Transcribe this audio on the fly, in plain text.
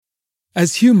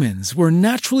As humans, we're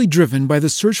naturally driven by the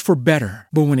search for better.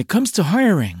 But when it comes to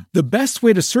hiring, the best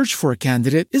way to search for a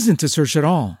candidate isn't to search at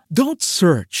all. Don't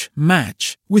search,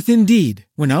 match with Indeed.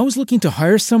 When I was looking to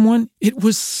hire someone, it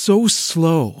was so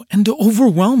slow and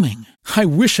overwhelming. I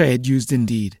wish I had used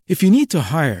Indeed. If you need to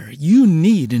hire, you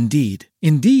need Indeed.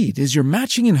 Indeed is your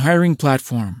matching and hiring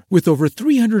platform with over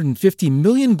 350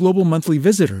 million global monthly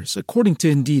visitors, according to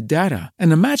Indeed data,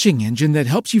 and a matching engine that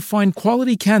helps you find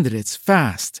quality candidates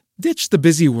fast. Ditch the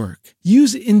busy work.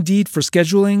 Use Indeed for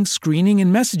scheduling, screening,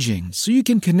 and messaging so you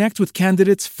can connect with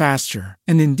candidates faster.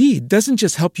 And Indeed doesn't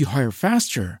just help you hire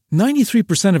faster.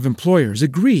 93% of employers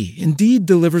agree Indeed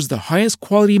delivers the highest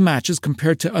quality matches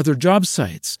compared to other job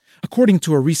sites, according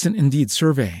to a recent Indeed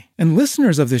survey. And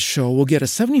listeners of this show will get a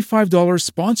 $75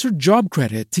 sponsored job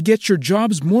credit to get your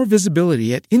jobs more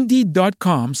visibility at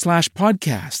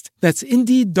Indeed.com/podcast. That's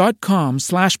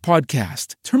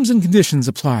Indeed.com/podcast. Terms and conditions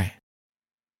apply.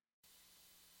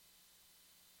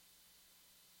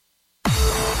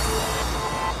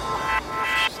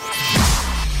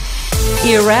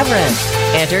 Irreverent,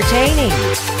 entertaining,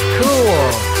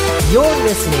 cool. You're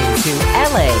listening to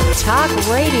LA Talk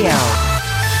Radio.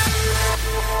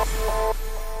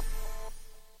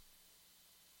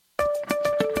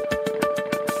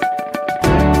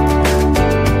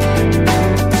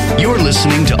 You're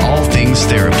listening to All Things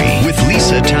Therapy with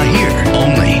Lisa Tahir,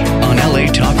 only on LA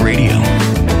Talk Radio.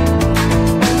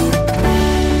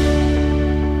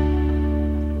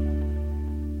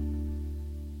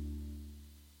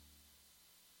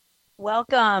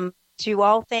 Welcome to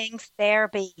All Things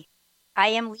Therapy. I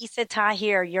am Lisa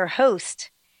Tahir, your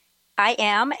host. I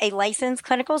am a licensed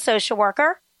clinical social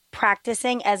worker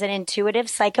practicing as an intuitive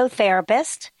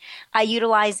psychotherapist. I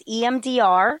utilize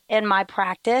EMDR in my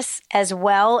practice as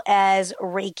well as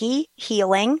Reiki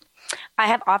healing. I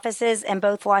have offices in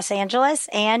both Los Angeles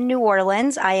and New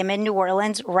Orleans. I am in New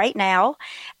Orleans right now,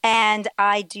 and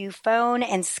I do phone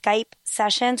and Skype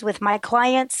sessions with my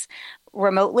clients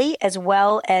remotely as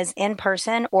well as in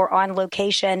person or on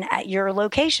location at your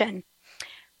location.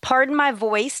 Pardon my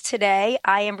voice today.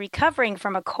 I am recovering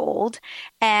from a cold,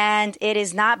 and it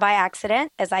is not by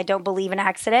accident, as I don't believe in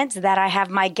accidents, that I have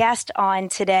my guest on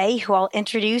today, who I'll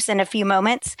introduce in a few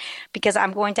moments, because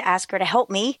I'm going to ask her to help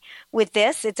me with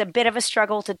this. It's a bit of a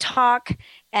struggle to talk,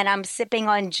 and I'm sipping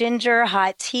on ginger,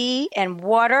 hot tea, and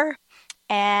water,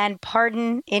 and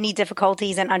pardon any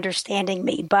difficulties in understanding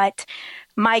me. But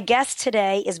my guest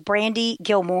today is Brandy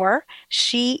Gilmore.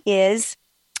 She is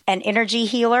an energy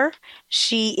healer.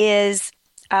 She is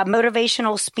a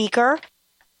motivational speaker,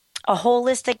 a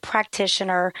holistic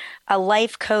practitioner, a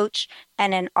life coach,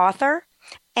 and an author.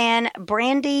 And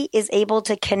Brandy is able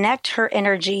to connect her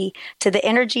energy to the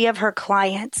energy of her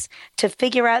clients to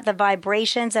figure out the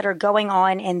vibrations that are going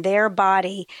on in their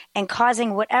body and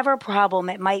causing whatever problem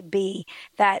it might be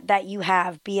that you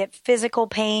have, be it physical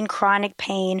pain, chronic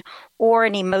pain, or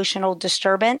an emotional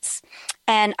disturbance.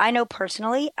 And I know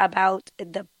personally about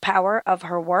the power of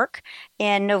her work.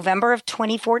 In November of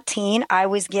 2014, I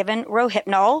was given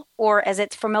Rohypnol, or as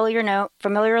it's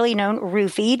familiarly known,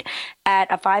 roofied, at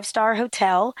a 5-star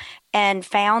hotel and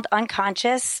found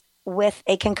unconscious with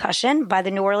a concussion by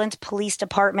the New Orleans Police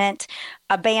Department,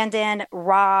 abandoned,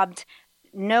 robbed,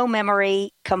 no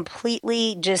memory,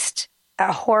 completely just a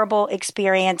horrible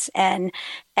experience, and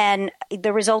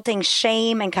the resulting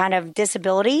shame and kind of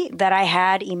disability that I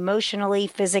had emotionally,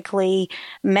 physically,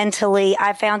 mentally,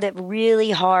 I found it really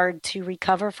hard to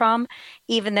recover from,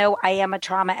 even though I am a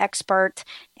trauma expert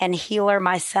and healer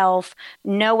myself,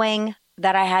 knowing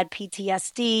that I had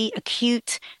PTSD,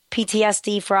 acute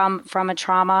PTSD from a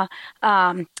trauma.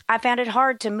 I found it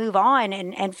hard to move on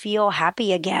and feel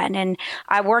happy again. And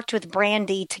I worked with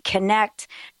Brandy to connect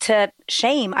to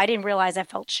shame. I didn't realize I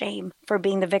felt shame for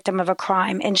being the victim of a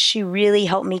crime. And she really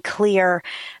helped me clear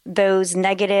those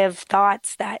negative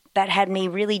thoughts that had me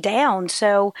really down.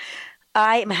 So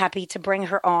I am happy to bring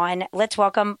her on. Let's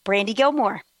welcome Brandy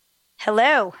Gilmore.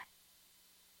 Hello.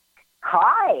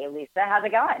 Hi, Lisa. How's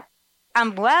it going?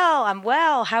 I'm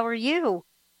well. How are you?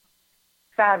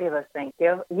 Fabulous, thank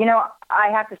you. You know, I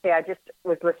have to say, I just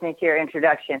was listening to your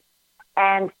introduction,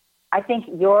 and I think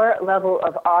your level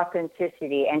of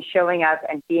authenticity and showing up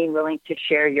and being willing to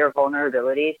share your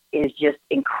vulnerabilities is just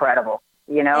incredible.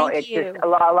 You know, Thank you. Just a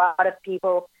lot of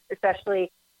people,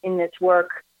 especially in this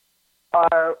work,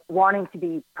 are wanting to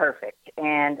be perfect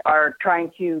and are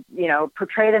trying to,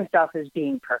 portray themselves as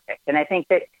being perfect. And I think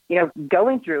that,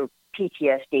 going through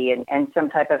PTSD and some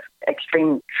type of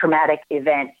extreme traumatic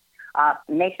event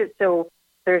makes it so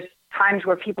there's times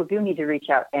where people do need to reach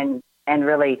out and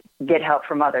really get help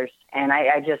from others. And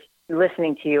I just,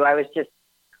 listening to you, I was just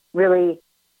really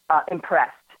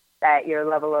impressed at your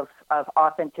level of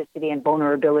authenticity and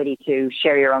vulnerability to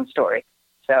share your own story.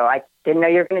 So I didn't know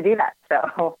you were going to do that.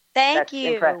 So Thank that's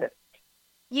you. impressive.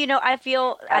 You know, I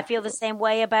feel the same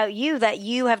way about you, that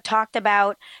you have talked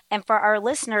about, and for our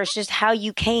listeners, just how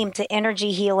you came to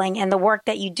energy healing and the work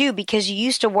that you do, because you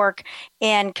used to work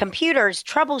in computers,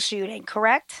 troubleshooting,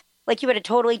 correct? Like you had a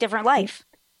totally different life.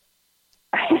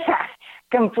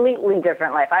 Completely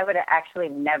different life. I would have actually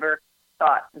never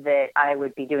thought that I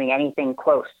would be doing anything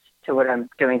close to what I'm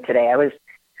doing today. I was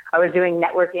doing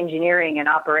network engineering and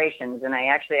operations, and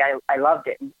I loved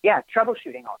it. Yeah,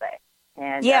 troubleshooting all day.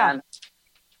 And yeah.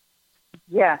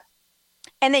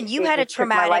 And then you had a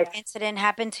traumatic incident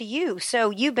happen to you. So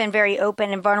you've been very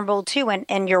open and vulnerable too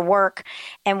in your work.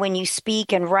 And when you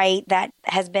speak and write, that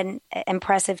has been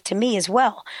impressive to me as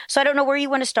well. So I don't know where you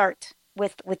want to start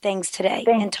with things today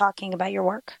and talking about your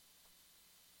work.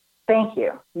 Thank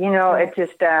you. You know, it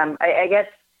just, I guess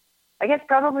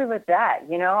probably with that,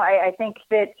 you know, I think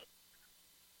that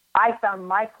I found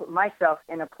myself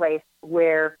in a place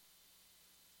where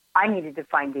I needed to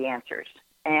find the answers.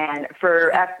 And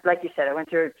like you said, I went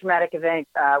through a traumatic event,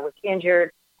 was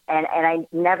injured, and I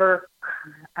never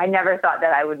thought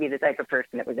that I would be the type of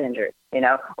person that was injured, you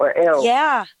know, or ill.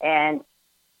 Yeah. And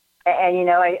you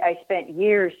know, I spent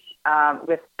years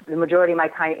with the majority of my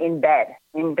time in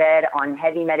bed on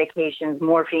heavy medications,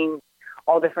 morphine,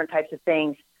 all different types of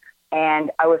things. And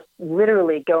I was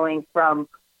literally going from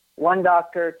one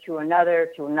doctor to another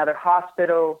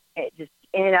hospital, just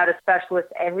in and out of specialists,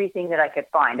 everything that I could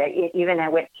find. I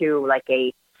went to like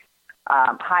a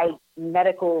high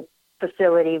medical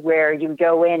facility where you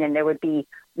go in and there would be,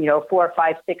 you know, 4,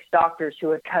 5, 6 doctors who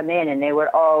would come in, and they would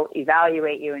all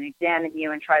evaluate you and examine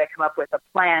you and try to come up with a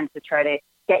plan to try to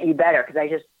get you better.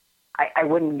 Because I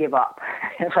wouldn't give up.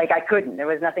 It's like I couldn't. There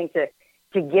was nothing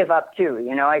to give up to.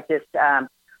 You know, I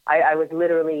was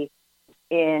literally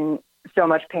in so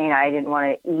much pain. I didn't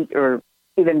want to eat or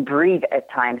even breathe at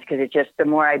times, because the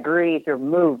more I breathed or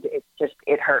moved,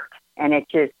 it hurt. And it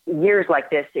just, years like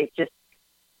this,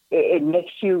 it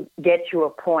makes you get to a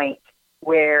point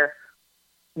where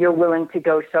you're willing to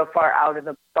go so far out of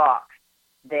the box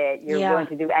that you're willing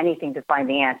to do anything to find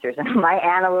the answers. And my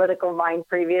analytical mind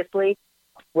previously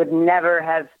would never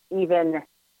have even,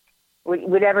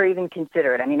 would ever even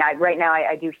consider it. I mean, right now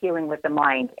I do healing with the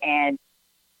mind, and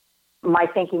my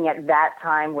thinking at that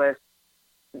time was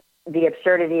the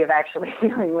absurdity of actually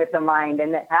healing with the mind,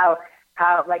 and how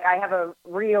like I have a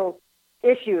real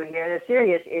issue here, a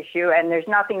serious issue, and there's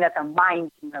nothing that the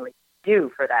mind can really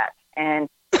do for that. And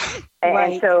right.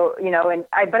 And so, you know,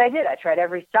 but I did. I tried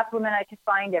every supplement I could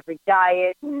find, every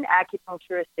diet, and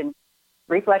acupuncturist, and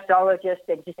reflexologist,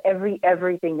 and just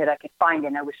everything that I could find.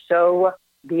 And I was so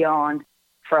beyond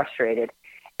frustrated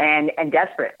and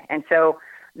desperate. And so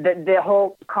the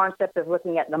whole concept of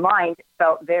looking at the mind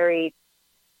felt very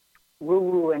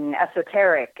woo-woo and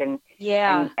esoteric and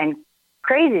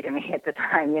crazy to me at the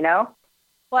time, you know?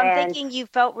 Well, I'm thinking you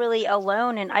felt really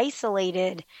alone and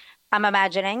isolated, I'm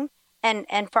imagining. And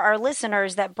for our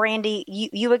listeners, that Brandy,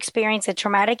 you experienced a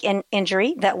traumatic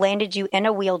injury that landed you in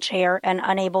a wheelchair and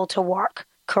unable to walk,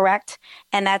 correct?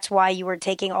 And that's why you were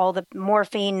taking all the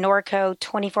morphine, Norco,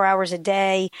 24 hours a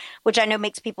day, which I know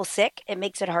makes people sick. It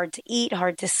makes it hard to eat,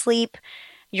 hard to sleep.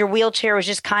 Your wheelchair was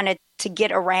just kind of to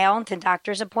get around to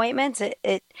doctor's appointments.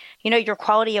 It you know, your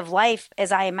quality of life,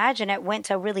 as I imagine it, went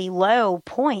to a really low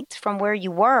point from where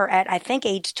you were at, I think,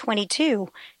 age 22.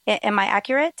 Am I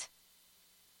accurate?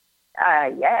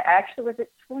 Yeah, actually, was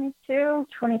it 22,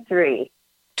 23?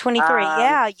 23,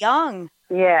 young.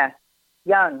 Yeah,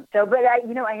 young. So, but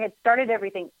I had started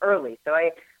everything early. So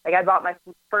I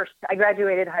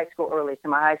graduated high school early. So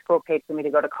my high school paid for me to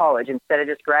go to college instead of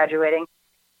just graduating.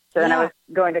 So then I was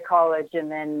going to college,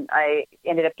 and then I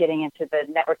ended up getting into the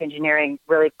network engineering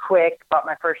really quick, bought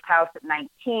my first house at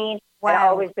 19. Wow. And I've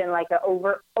always been like an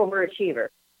overachiever.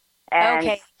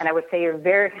 And I would say you're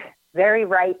very, very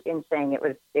right in saying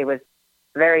it was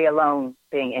very alone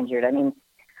being injured. I mean,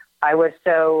 I was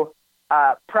so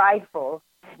prideful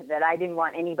that I didn't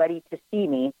want anybody to see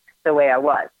me the way I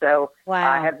was. So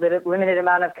I had limited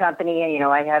amount of company, and, you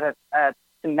know, I had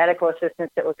some medical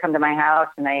assistants that would come to my house,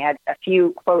 and I had a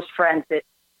few close friends that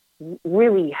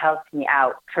really helped me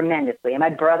out tremendously. And my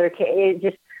brother came,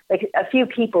 just like a few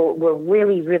people were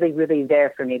really, really, really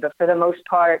there for me. But for the most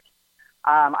part,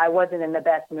 I wasn't in the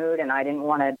best mood, and I didn't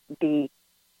want to be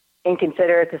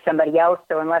inconsiderate to somebody else.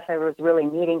 So unless I was really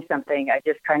needing something, I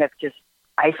just kind of just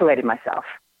isolated myself.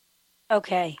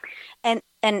 Okay. And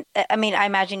I mean, I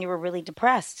imagine you were really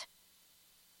depressed.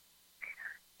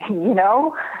 You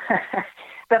know,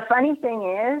 the funny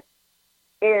thing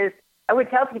is I would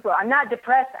tell people, I'm not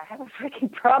depressed. I have a freaking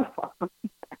problem.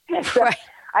 So Right.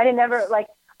 I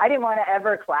didn't want to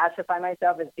ever classify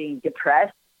myself as being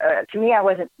depressed. To me, I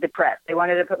wasn't depressed. They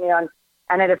wanted to put me on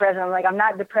antidepressant. I'm like, I'm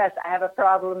not depressed. I have a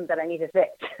problem that I need to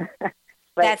fix.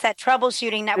 That's that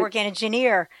troubleshooting network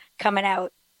engineer coming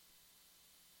out.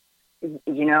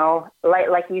 You know,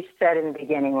 like you said in the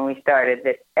beginning when we started,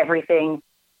 that everything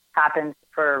happens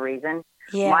for a reason.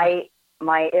 Yeah.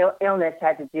 My illness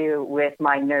had to do with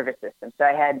my nervous system. So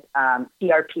I had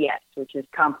CRPS, which is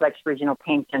complex regional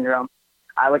pain syndrome,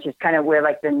 which is kind of where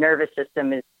like the nervous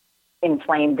system is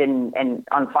inflamed and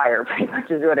on fire, pretty much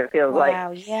is what it feels like.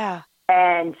 Wow, yeah.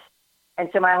 And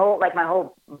so my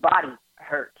whole body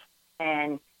hurt.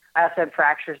 And I also had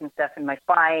fractures and stuff in my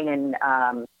spine and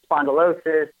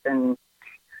spondylosis and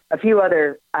a few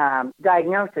other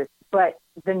diagnoses. But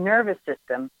the nervous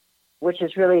system, which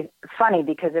is really funny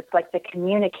because it's like the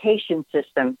communication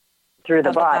system through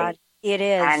the body. God. It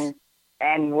is.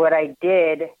 And what I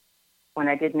did when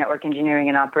I did network engineering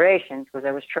and operations was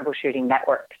I was troubleshooting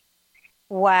networks.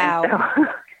 Wow.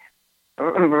 So,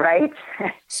 right?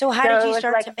 So how did you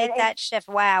start like, to make that shift?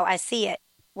 Wow, I see it.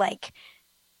 Like,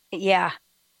 yeah.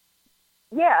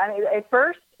 Yeah, I mean, at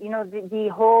first, you know, the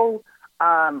whole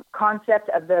concept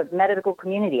of the medical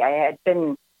community, I had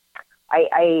been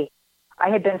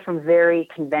from very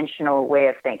conventional way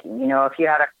of thinking. You know, if you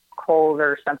had a cold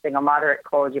or something, a moderate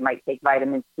cold, you might take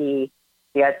vitamin C.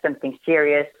 If you had something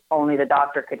serious, only the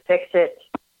doctor could fix it.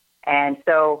 And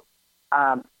so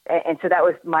that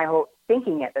was my whole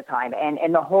thinking at the time.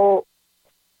 And the whole,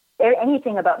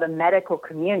 anything about the medical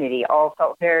community all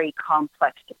felt very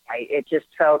complex to me. It just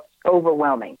felt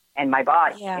overwhelming. And my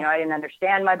body, Yeah. you know, I didn't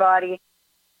understand my body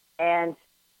and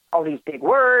all these big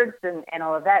words and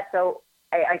all of that. So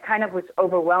I kind of was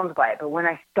overwhelmed by it. But when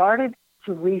I started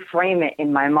to reframe it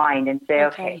in my mind and say,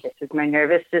 okay, this is my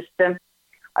nervous system.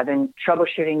 I've been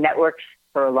troubleshooting networks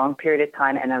for a long period of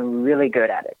time, and I'm really good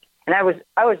at it. And I was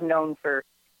known for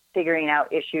figuring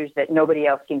out issues that nobody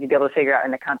else seemed to be able to figure out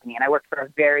in the company. And I worked for a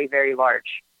very, very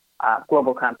large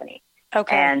global company.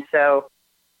 Okay. And so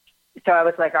I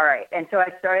was like, all right. And so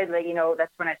I started, like, you know,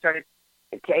 that's when I started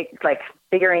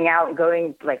figuring out,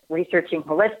 going, like, researching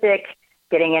holistic,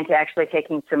 getting into actually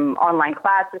taking some online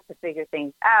classes to figure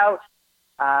things out.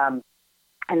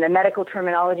 And the medical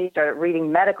terminology, started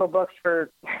reading medical books for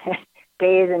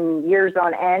days and years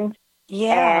on end.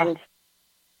 Yeah.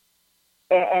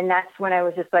 And that's when I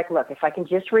was just like, look, if I can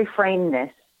just reframe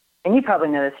this, and you probably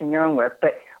know this in your own work,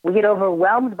 but we get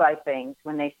overwhelmed by things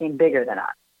when they seem bigger than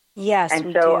us. Yes, and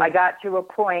we so do. I got to a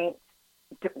point,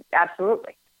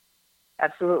 absolutely.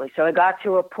 So I got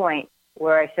to a point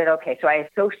where I said, okay, so I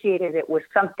associated it with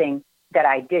something that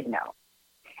I did know.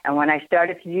 And when I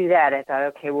started to do that, I thought,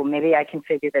 okay, well, maybe I can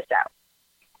figure this out.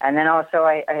 And then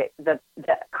also the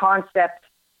concept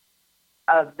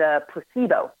of the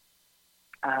placebo,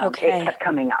 it kept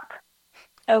coming up.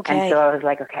 Okay. And so I was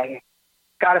like, okay,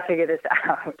 got to figure this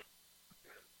out.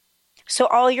 So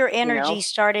all your energy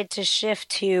started to shift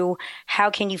to how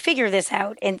can you figure this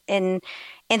out? And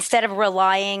instead of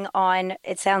relying on,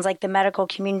 it sounds like, the medical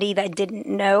community that didn't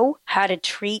know how to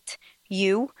treat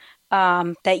you,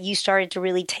 that you started to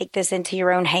really take this into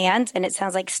your own hands. And it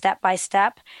sounds like step by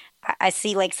step, I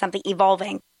see like something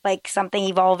evolving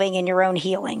in your own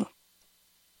healing.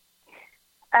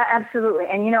 Absolutely.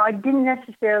 And, you know, I didn't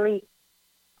necessarily,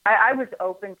 I was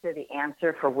open to the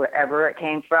answer for wherever it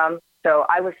came from. So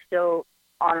I was still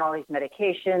on all these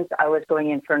medications. I was going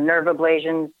in for nerve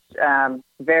ablations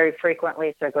very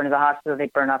frequently. So I go to the hospital,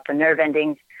 they burn off the nerve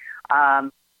endings.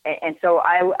 And so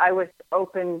I was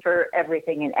open for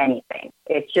everything and anything.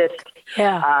 It's just,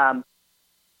 and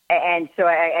so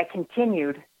I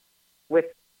continued with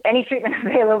any treatment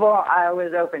available. I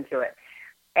was open to it.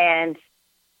 And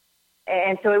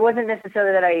so it wasn't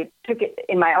necessarily that I took it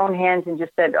in my own hands and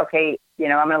just said, okay, you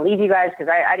know, I'm going to leave you guys, because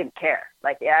I didn't care.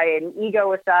 Like, I had an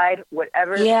ego aside,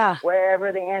 wherever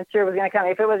the answer was going to come.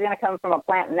 If it was going to come from a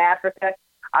plant in Africa,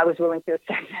 I was willing to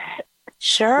accept that.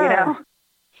 Sure. You know?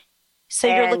 So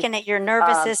you're looking at your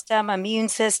nervous system, immune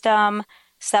system,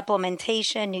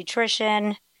 supplementation,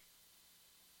 nutrition.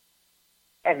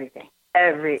 Everything.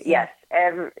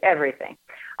 Everything.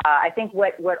 I think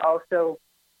what also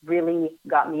really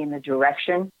got me in the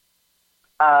direction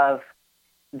of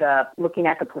looking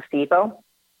at the placebo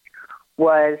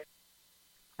was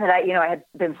that I had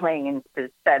been playing in the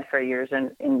bed for years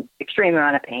and in extreme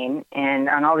amount of pain and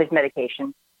on all these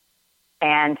medications.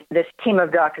 And this team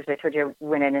of doctors, I told you,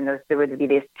 went in, and there would be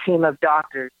this team of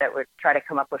doctors that would try to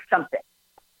come up with something.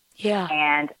 Yeah.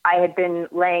 And I had been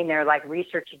laying there like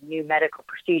researching new medical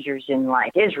procedures in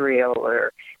like Israel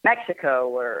or Mexico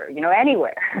or,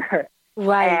 anywhere.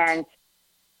 Right.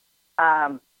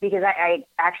 And because I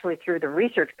actually, through the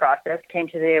research process, came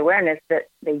to the awareness that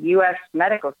the U.S.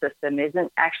 medical system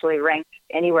isn't actually ranked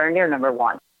anywhere near number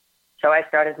one. So I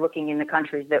started looking in the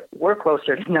countries that were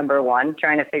closer to number one,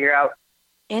 trying to figure out,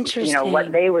 Interesting.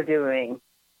 what they were doing.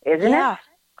 Isn't it?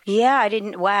 Yeah, I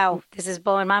didn't. Wow, this is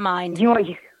blowing my mind. You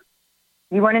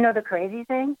want to know the crazy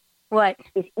thing? What?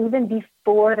 Is even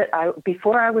before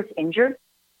I was injured,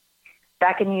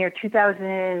 back in the year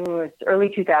 2000, early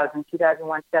 2000,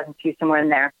 2001, 2002, somewhere in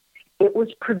there, it was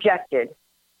projected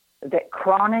that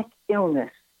chronic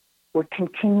illness would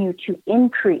continue to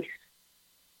increase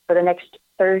for the next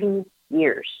 30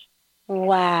 years.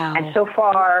 Wow. And so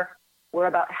far, we're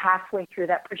about halfway through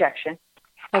that projection.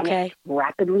 Okay. And it's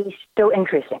rapidly still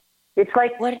increasing. It's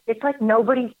like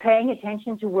nobody's paying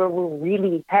attention to where we're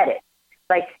really headed.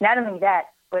 Like, not only that,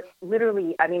 but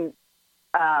literally,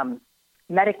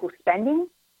 medical spending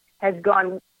has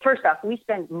gone. First off, we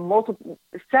spend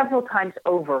several times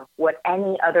over what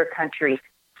any other country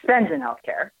spends in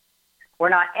healthcare. We're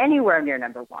not anywhere near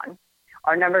number one.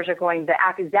 Our numbers are going the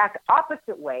exact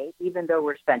opposite way, even though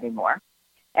we're spending more.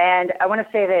 And I want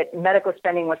to say that medical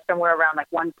spending was somewhere around like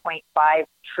 1.5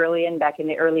 trillion back in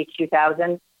the early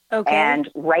 2000s. Okay. And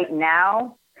right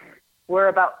now, we're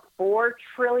about $4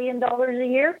 trillion a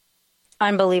year.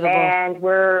 Unbelievable. And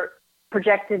we're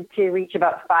projected to reach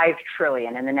about 5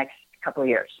 trillion in the next couple of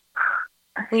years.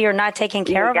 We are not taking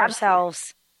care of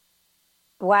ourselves.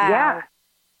 Wow. Yeah.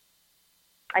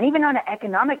 And even on an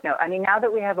economic note, now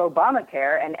that we have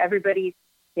Obamacare and everybody's,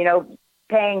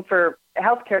 paying for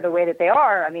healthcare the way that they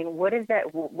are, what is that?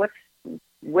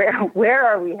 Where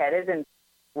are we headed, and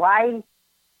why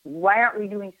aren't we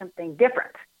doing something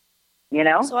different?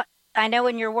 So I know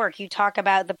in your work you talk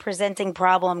about the presenting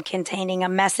problem containing a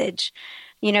message,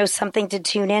 something to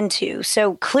tune into.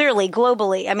 So clearly,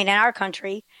 globally, in our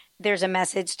country, there's a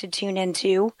message to tune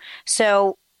into.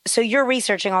 So you're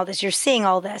researching all this, you're seeing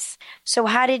all this. So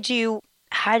how did you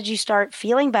start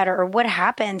feeling better, or what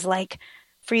happened, like,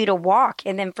 for you to walk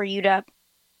and then for you to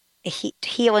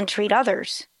heal and treat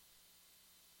others?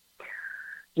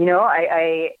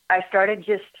 I started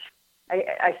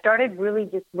really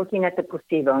just looking at the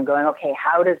placebo and going, okay,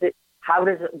 how does it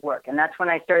work? And that's when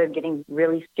I started getting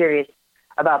really serious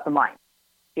about the mind,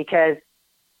 because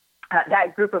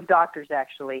that group of doctors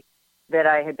actually that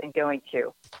I had been going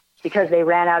to, because they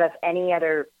ran out of any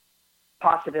other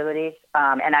possibilities,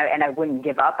 and I wouldn't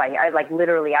give up. I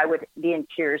literally, I would be in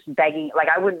tears begging, like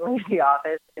I wouldn't leave the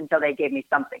office until they gave me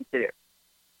something to do.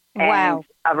 Wow. And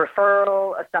a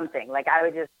referral or something. Like I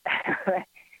would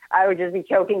just be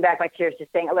choking back my tears,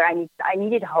 just saying, look, I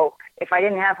needed hope. If I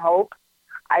didn't have hope,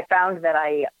 I found that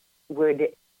I would,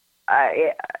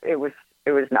 it was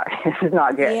not, it was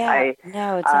not good. Yeah.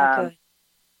 No, it's not good.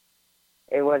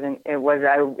 It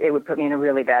would put me in a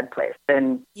really bad place.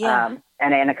 And,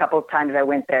 and a couple of times I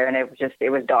went there and it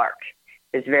was dark.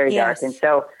 It was very dark. And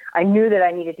so I knew that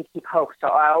I needed to keep hope. So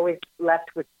I always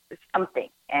left with something.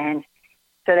 And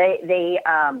so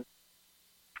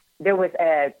there was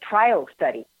a trial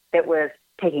study that was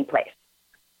taking place.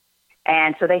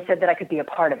 And so they said that I could be a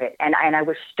part of it. And I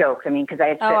was stoked. because I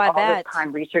had spent all this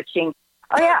time researching.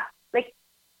 Oh yeah. Like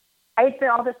I had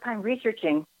spent all this time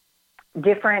researching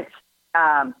different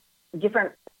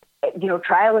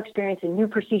trial experience and new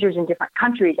procedures in different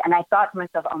countries. And I thought to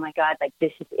myself, oh my God, like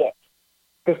this is it.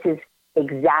 This is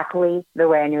exactly the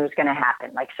way I knew it was going to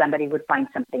happen. Like somebody would find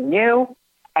something new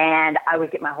and I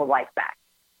would get my whole life back.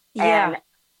 Yeah.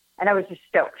 And I was just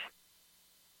stoked.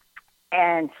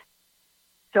 And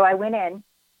so I went in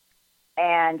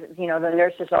and, the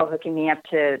nurses all hooking me up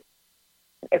to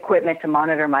equipment to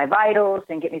monitor my vitals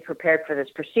and get me prepared for this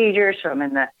procedure. So I'm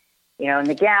in the, in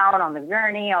the gown, on the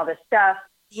gurney, all this stuff.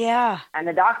 Yeah. And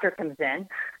the doctor comes in.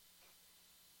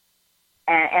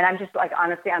 And I'm just like,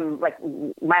 honestly, I'm like,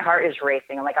 my heart is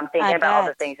racing. I'm thinking about all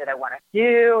the things that I want to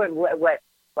do and what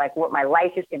my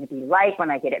life is going to be like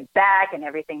when I get it back and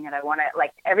everything that I want to,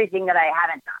 like everything that I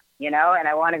haven't done, and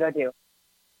I want to go do.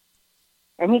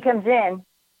 And he comes in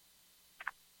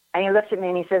and he looks at me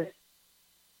and he says,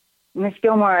 Miss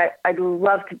Gilmore, I'd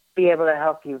love to be able to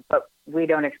help you, but we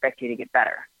don't expect you to get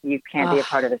better. You can't be a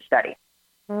part of the study.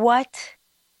 What?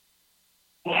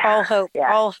 Yeah. All hope.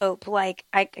 Yeah. All hope. Like,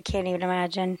 I can't even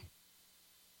imagine.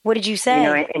 What did you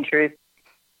say? In truth,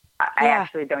 I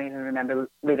actually don't even remember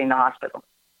leaving the hospital.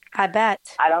 I bet.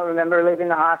 I don't remember leaving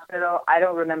the hospital. I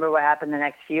don't remember what happened the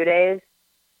next few days.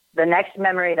 The next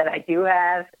memory that I do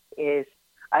have is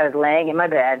I was laying in my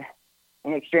bed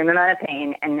in extreme amount of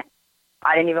pain, and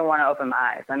I didn't even want to open my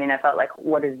eyes. I mean, I felt like,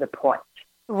 what is the point?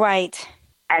 Right.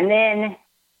 And then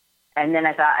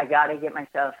I thought, I got to get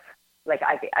myself, like,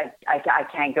 I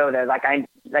can't go there. I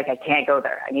can't go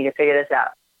there. I need to figure this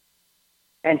out.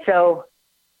 And so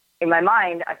in my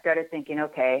mind, I started thinking,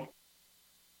 okay,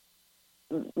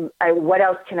 what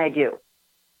else can I do?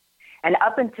 And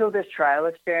up until this trial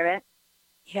experiment,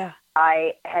 yeah,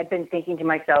 I had been thinking to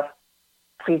myself,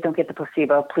 please don't get the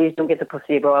placebo. Please don't get the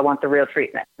placebo. I want the real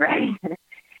treatment, right?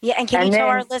 Yeah, and can you tell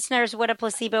our listeners what a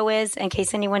placebo is in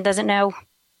case anyone doesn't know?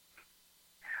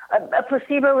 A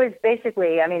placebo is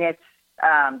basically, I mean,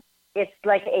 it's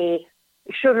like a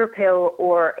sugar pill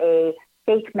or a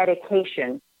fake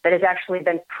medication that has actually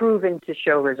been proven to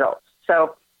show results.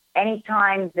 So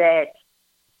anytime that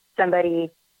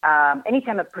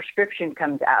anytime a prescription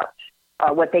comes out,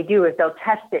 what they do is they'll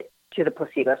test it to the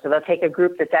placebo. So they'll take a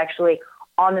group that's actually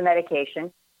on the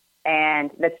medication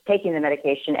and that's taking the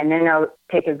medication, and then they'll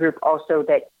take a group also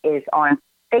that is on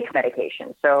fake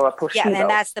medication. So a placebo. Yeah, and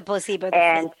that's the placebo, the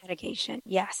fake medication.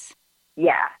 Yes.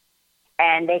 Yeah.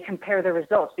 And they compare the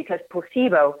results because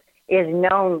placebo is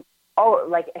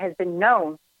has been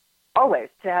known always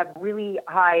to have really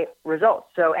high results.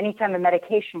 So anytime a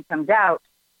medication comes out,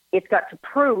 it's got to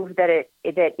prove that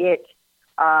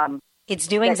it's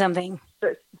doing something.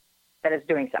 That it's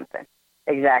doing something.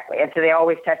 Exactly. And so they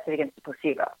always test it against the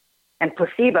placebo. And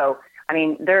placebo, I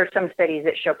mean, there are some studies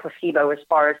that show placebo as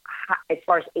far as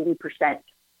 80%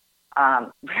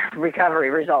 recovery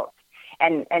results.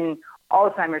 And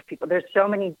Alzheimer's people, there's so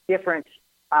many different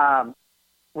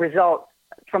results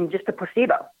from just the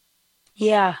placebo.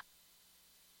 Yeah.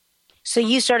 So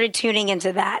you started tuning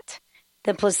into that,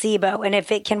 the placebo, and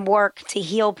if it can work to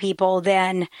heal people,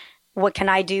 then what can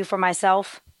I do for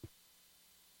myself?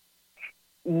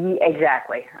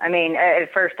 Exactly. I mean,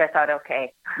 at first I thought,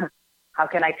 okay, how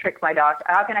can I trick my doctor?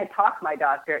 How can I talk my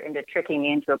doctor into tricking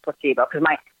me into a placebo? Because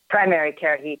my primary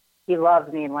care, he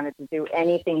loves me and wanted to do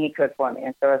anything he could for me.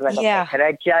 And so I was like, okay, could I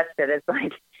adjust it? It's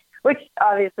like, which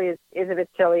obviously is a bit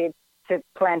silly to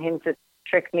plan him to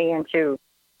trick me into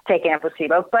taking a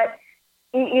placebo. But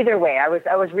either way, I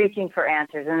was reaching for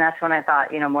answers. And that's when I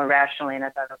thought, more rationally. And I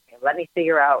thought, okay, let me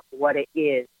figure out what it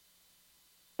is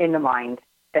in the mind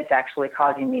that's actually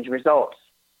causing these results.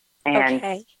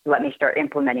 And let me start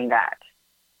implementing that.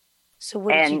 So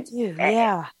what did you do?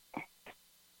 Yeah.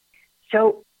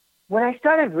 So what I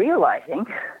started realizing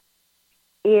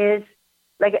is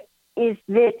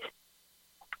that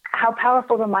how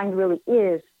powerful the mind really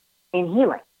is in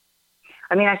healing.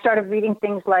 I mean, I started reading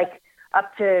things like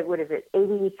up to,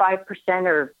 85%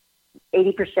 or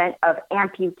 80% of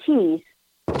amputees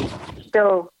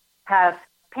still have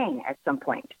pain at some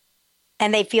point.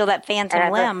 And they feel that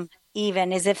phantom limb,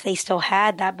 even as if they still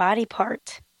had that body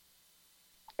part.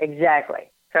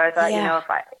 Exactly. So I thought,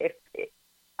 if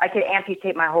I could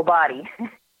amputate my whole body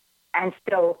and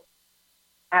still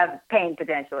have pain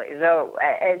potentially. So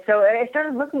I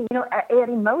started looking, at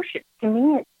emotion. To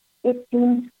me, it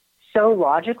seems so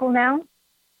logical now.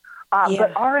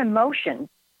 But our emotions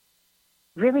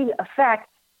really affect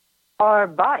our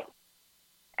body.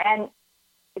 And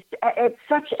it's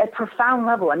such a profound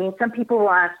level. I mean, some people will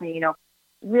ask me,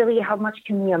 really how much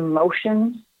can the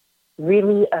emotions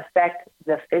really affect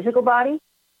the physical body?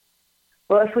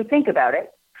 Well, if we think about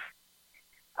it,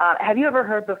 have you ever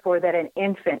heard before that an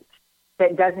infant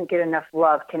that doesn't get enough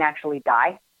love can actually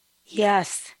die?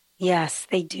 Yes,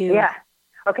 they do. Yeah.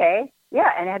 Okay. Yeah.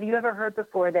 And have you ever heard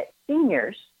before that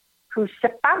seniors whose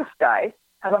spouse dies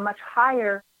have a much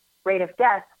higher rate of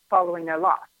death following their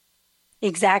loss?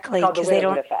 Exactly. Because they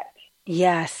don't. Effect.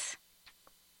 Yes.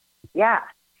 Yeah.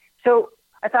 So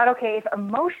I thought, okay, if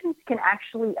emotions can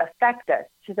actually affect us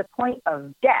to the point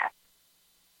of death,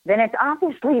 then it's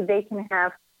obviously they can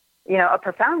have, a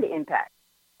profound impact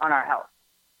on our health.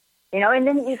 And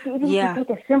then if you take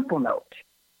a simple note,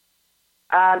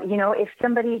 if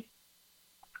somebody's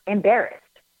embarrassed,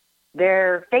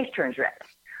 their face turns red.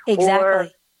 Exactly. Or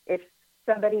if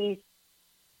somebody's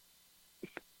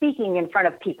speaking in front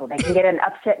of people, they can get an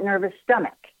upset, nervous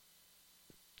stomach,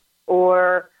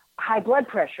 or high blood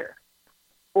pressure,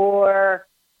 or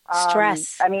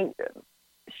stress.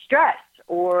 Stress,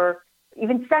 or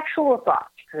even sexual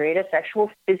thoughts create a sexual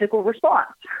physical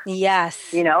response.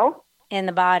 Yes. In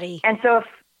the body. And so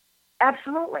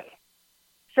absolutely.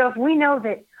 So if we know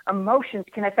that emotions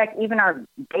can affect even our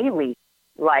daily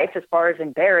life as far as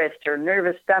embarrassed or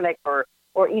nervous stomach, or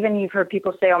even you've heard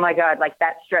people say, oh my God, like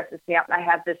that stresses me out and I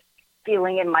have this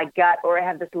feeling in my gut or I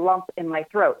have this lump in my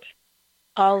throat.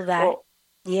 All that. Well,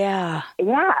 yeah.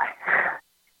 Yeah.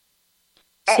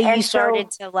 So you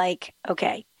started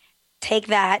to take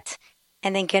that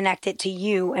and then connect it to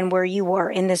you and where you were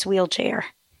in this wheelchair.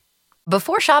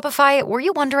 Before Shopify, were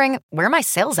you wondering, where are my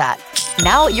sales at?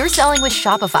 Now you're selling with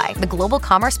Shopify, the global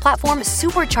commerce platform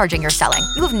supercharging your selling.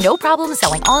 You have no problem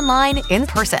selling online, in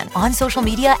person, on social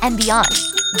media, and beyond.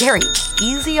 Gary,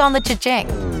 easy on the cha-ching.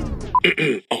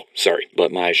 Oh, sorry,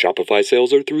 but my Shopify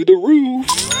sales are through the roof.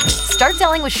 Start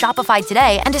selling with Shopify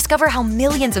today and discover how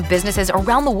millions of businesses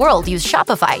around the world use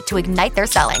Shopify to ignite their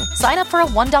selling. Sign up for a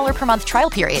 $1 per month trial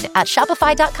period at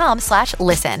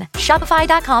shopify.com/listen.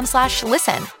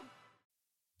 Shopify.com/listen.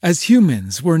 As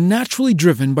humans, we're naturally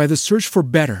driven by the search for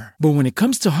better. But when it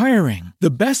comes to hiring,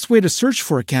 the best way to search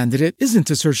for a candidate isn't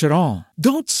to search at all.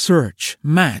 Don't search,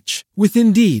 match with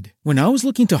Indeed. When I was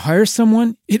looking to hire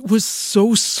someone, it was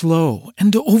so slow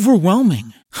and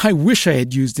overwhelming. I wish I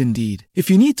had used Indeed.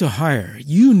 If you need to hire,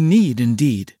 you need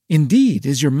Indeed. Indeed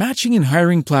is your matching and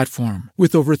hiring platform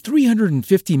with over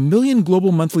 350 million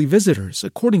global monthly visitors,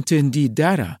 according to Indeed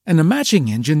data, and a matching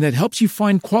engine that helps you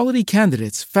find quality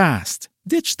candidates fast.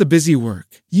 Ditch the busy work.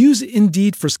 Use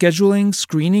Indeed for scheduling,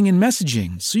 screening, and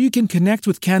messaging so you can connect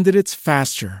with candidates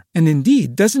faster. And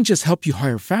Indeed doesn't just help you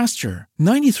hire faster.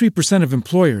 93% of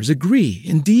employers agree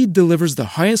Indeed delivers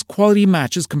the highest quality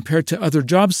matches compared to other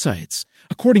job sites,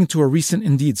 according to a recent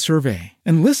Indeed survey.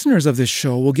 And listeners of this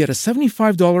show will get a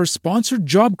 $75 sponsored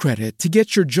job credit to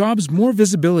get your jobs more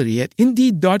visibility at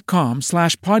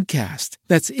Indeed.com/podcast.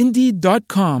 That's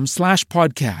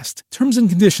Indeed.com/podcast. Terms and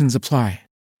conditions apply.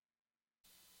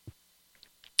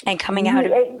 And coming out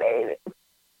of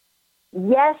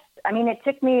yes, I mean, it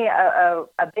took me a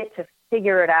bit to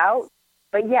figure it out,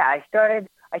 but yeah, I started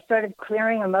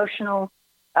clearing emotional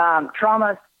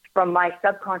traumas from my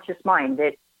subconscious mind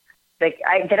that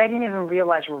I didn't even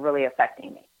realize were really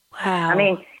affecting me. Wow. I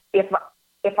mean, if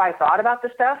I thought about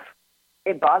the stuff,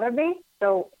 it bothered me,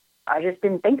 so I just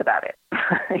didn't think about it.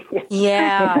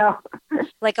 Yeah, you know?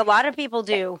 Like a lot of people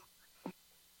do.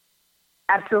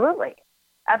 Absolutely.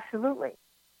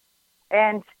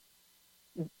 And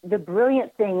the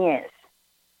brilliant thing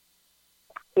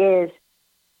is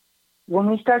when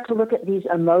we start to look at these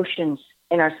emotions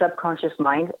in our subconscious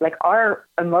mind, like our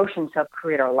emotions help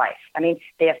create our life. I mean,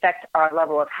 they affect our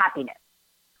level of happiness.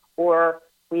 Or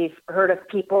we've heard of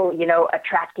people,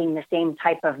 attracting the same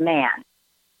type of man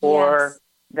or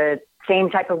the same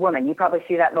type of woman. You probably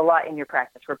see that a lot in your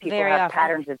practice where people Very have often.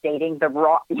 patterns of dating the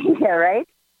raw, yeah, right?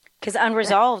 Because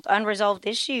unresolved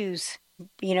issues,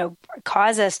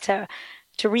 cause us to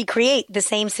recreate the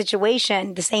same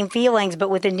situation, the same feelings, but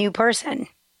with a new person.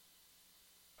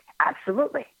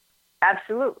 Absolutely.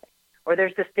 Or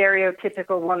there's the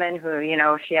stereotypical woman who,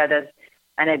 she had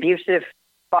an abusive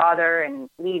father and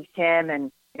leaves him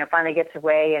and, finally gets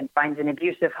away and finds an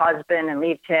abusive husband and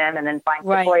leaves him and then finds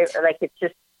the boy. Like,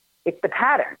 it's the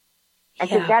pattern. And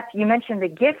so you mentioned the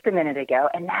gift a minute ago,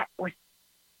 and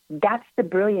that's the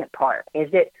brilliant part, is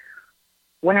that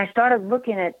when I started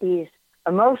looking at these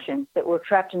emotions that were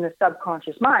trapped in the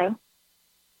subconscious mind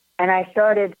and I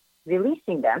started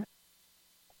releasing them,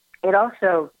 it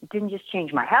also didn't just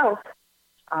change my health,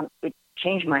 it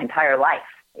changed my entire life.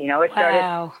 It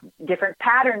started different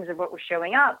patterns of what was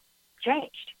showing up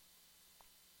changed.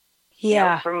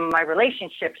 Yeah. From my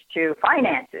relationships to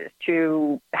finances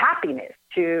to happiness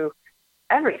to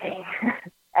everything.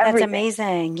 That's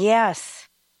amazing. Yes.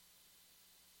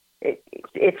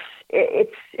 It's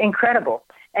incredible.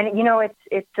 And,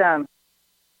 it's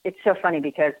so funny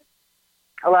because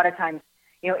a lot of times,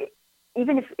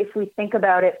 even if we think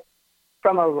about it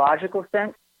from a logical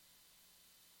sense,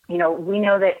 we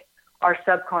know that our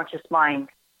subconscious mind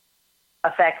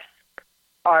affects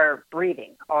our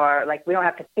breathing, or like we don't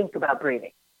have to think about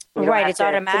breathing. Right, it's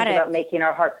automatic. Think about making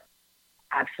our heart.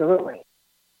 Absolutely.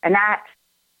 And that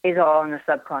is all in the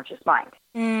subconscious mind.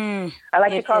 I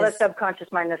like to call the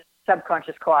subconscious mind the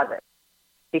subconscious closet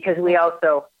because we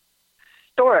also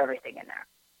store everything in there.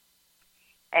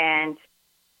 And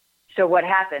so what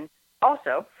happens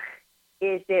also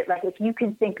is that, like, if you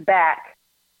can think back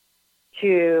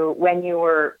to when you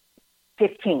were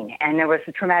 15 and there was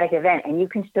a traumatic event and you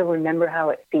can still remember how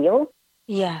it feels.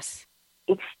 Yes.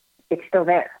 It's still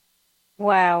there.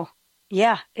 Wow.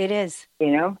 Yeah, it is.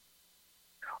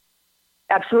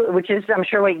 Absolutely. Which is, I'm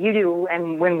sure, what you do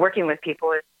and when working with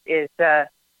people is helping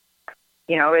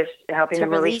them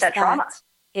release that trauma.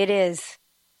 It is.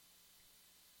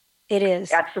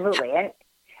 Absolutely. And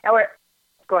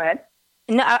go ahead.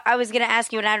 No, I was going to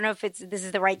ask you, and I don't know if this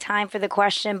is the right time for the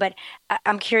question, but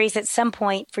I'm curious at some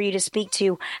point for you to speak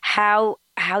to how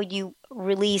you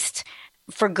released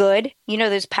for good,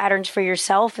 those patterns for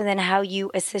yourself, and then how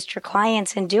you assist your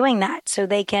clients in doing that so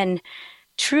they can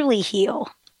truly heal.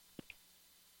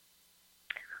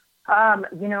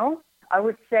 I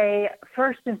would say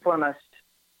first and foremost,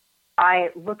 I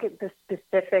look at the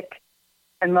specific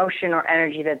emotion or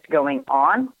energy that's going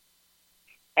on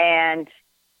and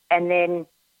then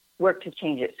work to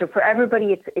change it. So for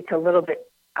everybody, it's a little bit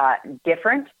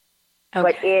different,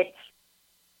 but it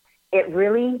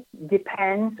really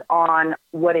depends on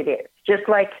what it is. Just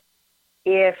like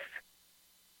if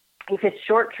it's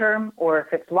short term or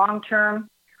if it's long term,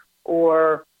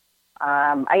 or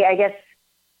I guess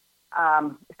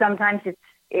sometimes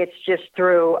it's just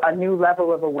through a new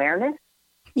level of awareness.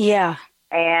 Yeah.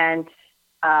 And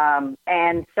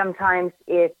sometimes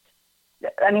there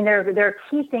are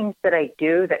key things that I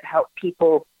do that help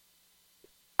people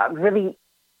really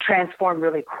transform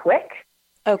really quick.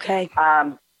 Okay.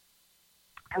 I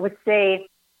would say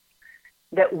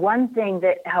that one thing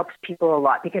that helps people a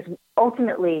lot, because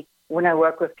ultimately when I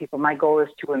work with people, my goal is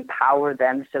to empower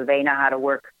them so they know how to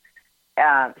work.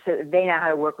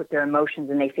 With their emotions,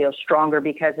 and they feel stronger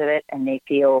because of it, and they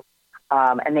feel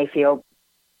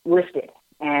lifted.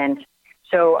 And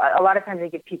so a lot of times I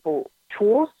give people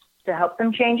tools to help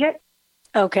them change it.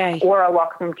 Okay. Or I'll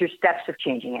walk them through steps of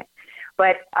changing it.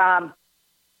 But,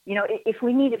 if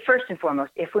we need it, first and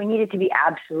foremost, if we need it to be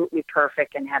absolutely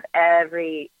perfect and have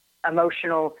every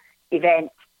emotional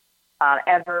event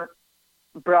ever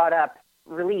brought up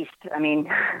released,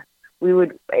 we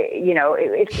would,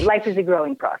 life is a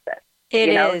growing process. It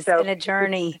is, and a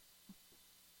journey.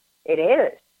 It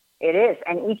is.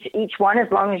 And each one,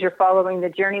 as long as you're following the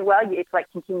journey well, it's like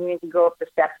continuing to go up the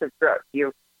steps of growth.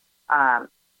 You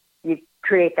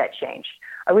create that change.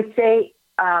 I would say,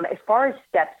 as far as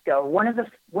steps go, one of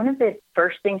the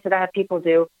first things that I have people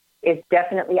do is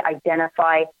definitely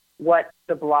identify what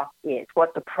the block is,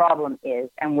 what the problem is,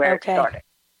 and where it started.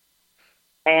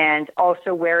 And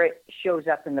also where it shows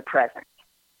up in the present.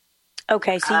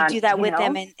 Okay, so you do that with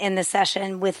them in the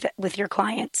session with your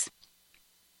clients.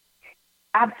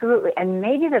 Absolutely. And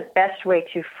maybe the best way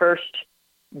to first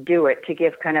do it, to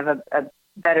give kind of a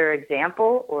better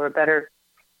example or a better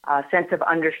sense of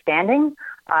understanding,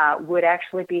 would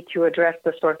actually be to address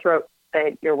the sore throat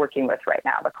that you're working with right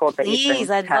now, the cold that you've been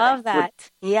having. I'd love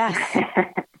that. Yes.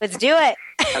 Let's do it.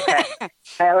 Okay.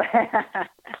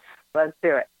 Let's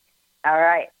do it. All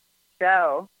right.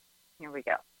 So here we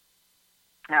go.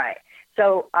 All right.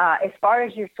 So as far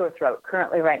as your sore throat,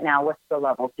 currently right now, what's the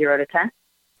level, 0 to 10?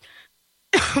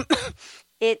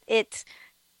 It's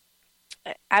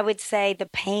I would say the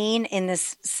pain in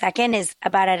this second is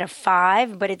about at a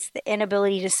 5, but it's the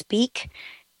inability to speak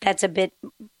that's a bit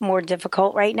more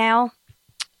difficult right now.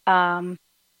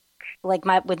 With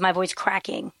my voice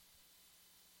cracking.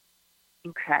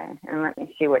 Okay. And let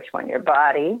me see which one, your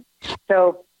body.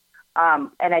 So,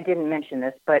 and I didn't mention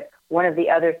this, but one of the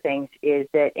other things is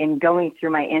that in going through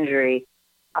my injury,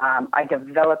 I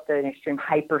developed an extreme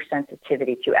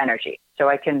hypersensitivity to energy. So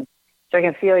I can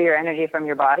feel your energy from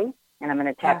your body, and I'm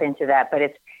going to tap into that. But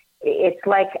it's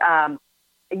like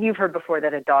you've heard before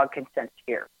that a dog can sense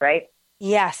fear, right?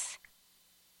 Yes.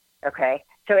 Okay.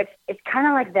 So it's kind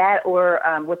of like that, or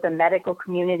what the medical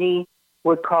community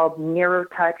would call mirror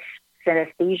touch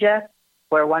synesthesia,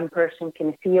 where one person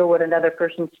can feel what another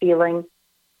person's feeling,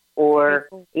 or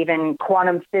even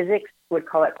quantum physics would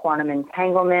call it quantum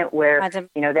entanglement, where the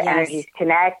energies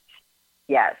connect.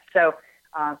 Yes. So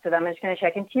I'm just going to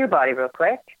check into your body real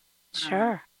quick.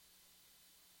 Sure.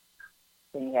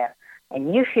 Yeah.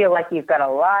 And you feel like you've got a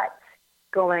lot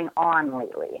going on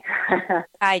lately.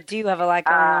 I do have a lot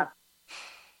going on.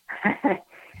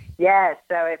 Yeah.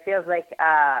 So it feels like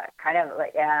kind of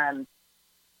like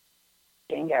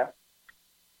bingo.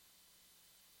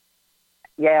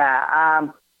 Yeah.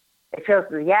 It feels.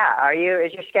 Yeah.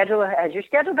 Has your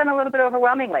schedule been a little bit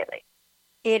overwhelming lately?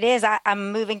 It is.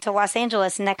 I'm moving to Los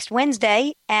Angeles next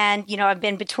Wednesday, and I've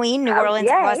been between New Orleans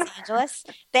and Los Angeles.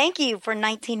 Thank you, for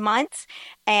 19 months,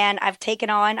 and I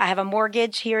have a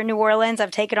mortgage here in New Orleans. I've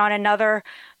taken on another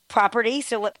property,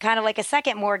 so kind of like a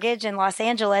second mortgage in Los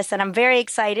Angeles, and I'm very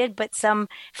excited, but some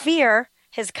fear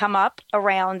has come up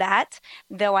around that,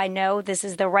 though I know this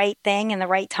is the right thing and the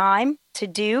right time to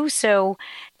do. So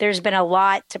there's been a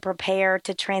lot to prepare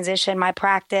to transition my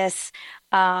practice,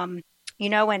 and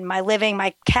my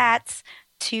my cats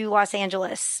to Los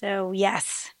Angeles. So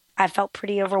yes, I felt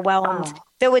pretty overwhelmed,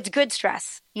 though it's good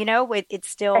stress. It's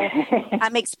still,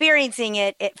 I'm experiencing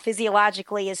it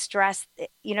physiologically as stress,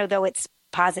 though it's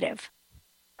positive.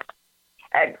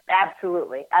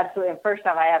 Absolutely. And first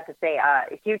off, I have to say,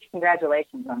 huge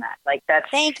congratulations on that.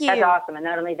 Thank you. That's awesome. And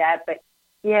not only that, but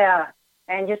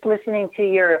and just listening to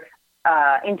your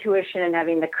intuition and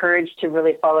having the courage to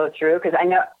really follow through, because I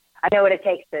know what it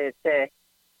takes to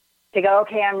to go,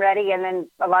 okay, I'm ready. And then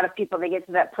a lot of people, they get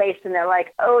to that place and they're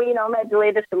like, oh, I'm going to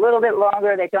delay this a little bit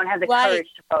longer. They don't have the courage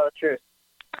to follow through.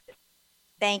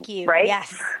 Thank you. Right?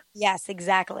 Yes,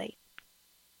 exactly.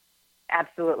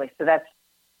 Absolutely. So that's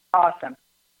awesome.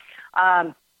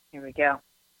 Here we go.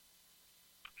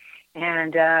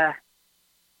 And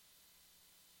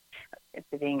it's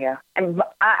the bingo. And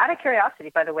out of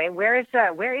curiosity, by the way, where is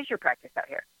your practice out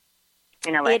here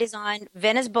in LA? It is on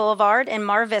Venice Boulevard in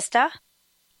Mar Vista,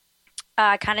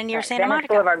 kind of near Santa Monica.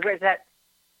 Venice Boulevard. Where is that?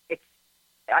 It's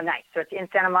nice. So it's in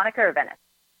Santa Monica or Venice?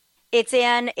 It's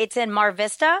in Mar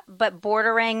Vista, but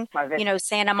bordering,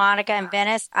 Santa Monica and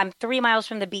Venice. I'm 3 miles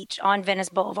from the beach on Venice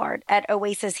Boulevard at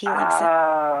Oasis Healing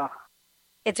Center.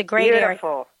 It's a great area.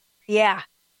 Yeah.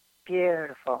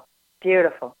 Beautiful.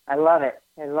 Beautiful. I love it.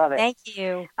 Thank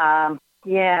you.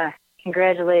 Yeah.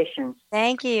 Congratulations.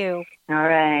 Thank you. All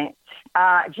right.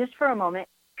 Just for a moment,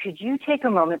 could you take a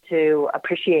moment to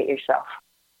appreciate yourself?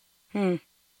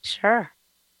 Sure.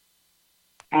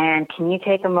 And can you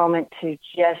take a moment to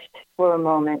just for a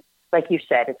moment, like you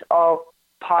said, it's all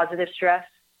positive stress.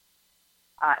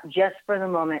 Just for the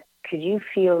moment, could you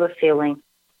feel the feeling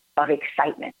of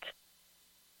excitement?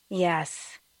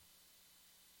 Yes.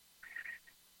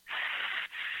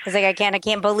 It's like I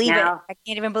can't believe it. I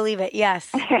can't even believe it.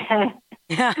 Yes.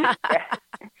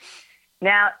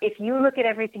 Now, if you look at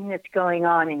everything that's going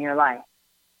on in your life,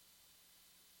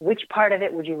 which part of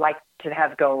it would you like to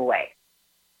have go away?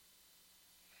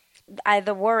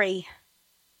 The worry.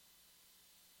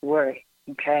 Worry.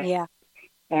 Okay. Yeah.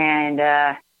 And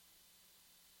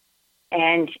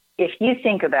if you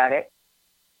think about it,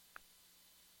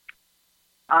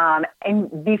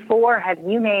 and before, have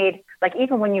you made, like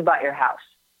even when you bought your house,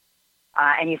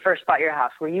 and you first bought your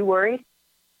house, were you worried?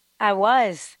 I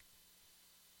was.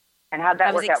 And how'd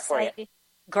that work out for you?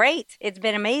 Great. It's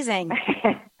been amazing.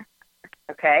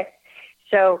 Okay.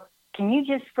 So can you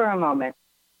just for a moment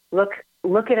look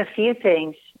at a few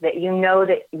things that you know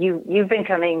that you've been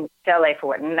coming to LA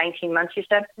for 19 months, you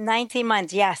said? 19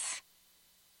 months, yes.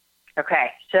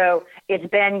 Okay. So it's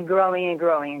been growing and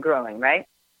growing and growing, right?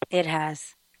 It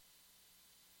has.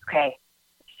 Okay.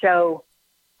 So,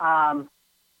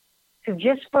 so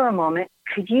just for a moment,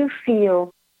 could you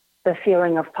feel the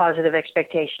feeling of positive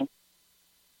expectation?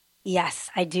 Yes,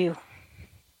 I do.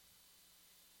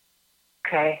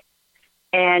 Okay.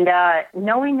 And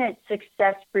knowing that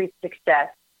success breeds success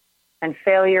and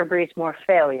failure breeds more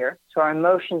failure, so our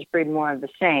emotions breed more of the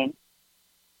same,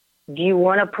 do you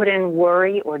want to put in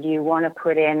worry or do you want to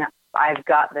put in, I've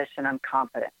got this and I'm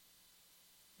confident?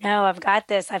 No, I've got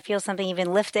this. I feel something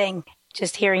even lifting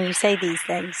just hearing you say these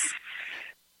things.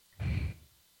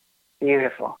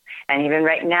 Beautiful. And even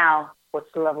right now,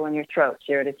 what's the level in your throat,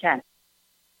 0 to 10?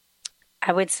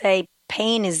 I would say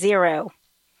pain is 0.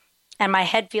 And my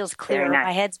head feels clearer. Nice.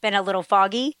 My head's been a little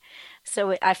foggy.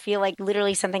 So I feel like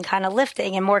literally something kind of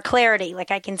lifting and more clarity.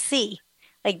 Like I can see.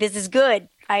 Like this is good.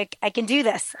 I can do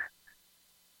this.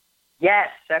 Yes.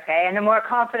 Okay. And the more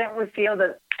confident we feel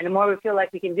and the more we feel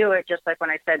like we can do it, just like when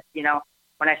I said,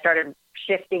 when I started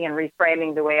shifting and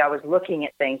reframing the way I was looking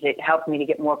at things, it helped me to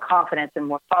get more confidence and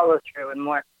more follow through and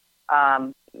more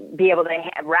be able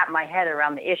to wrap my head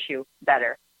around the issue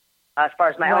better as far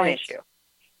as my own issue.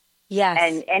 Yes.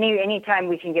 And any time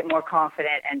we can get more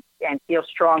confident and feel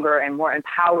stronger and more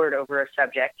empowered over a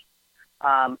subject,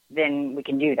 then we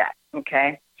can do that.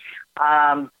 Okay.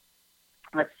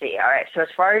 Let's see. All right. So as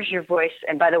far as your voice,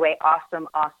 and by the way, awesome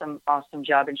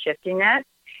job in shifting that.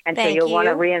 And Thank so you'll you. want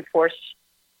to reinforce,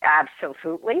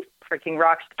 absolutely, freaking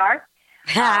rock star.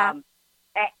 And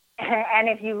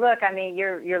if you look, I mean,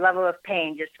 your level of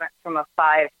pain just went from a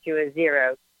 5 to a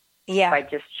 0 by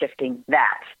just shifting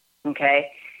that.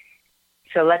 Okay.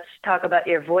 So let's talk about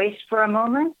your voice for a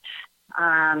moment.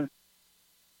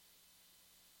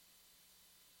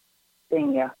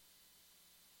 Bingo.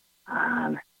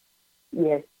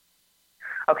 Yes.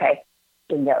 Okay.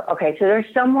 Bingo. Okay. So there's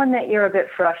someone that you're a bit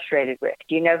frustrated with.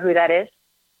 Do you know who that is?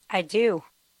 I do.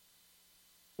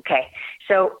 Okay.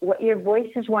 So what your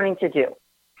voice is wanting to do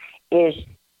is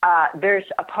there's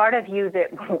a part of you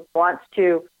that wants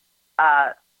to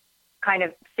kind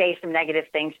of say some negative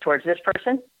things towards this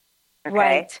person. Okay.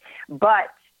 Right. But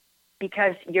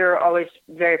because you're always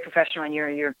very professional and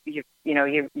you're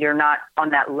not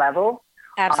on that level.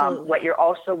 Absolutely. What you're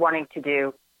also wanting to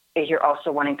do is you're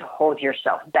also wanting to hold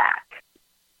yourself back.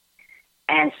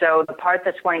 And so the part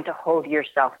that's wanting to hold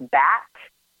yourself back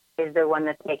is the one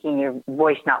that's making your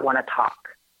voice not want to talk.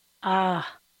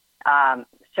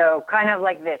 So kind of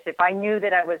like this, if I knew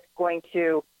that I was going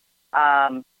to,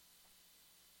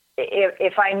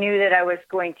 if I knew that I was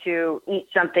going to eat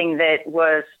something that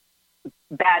was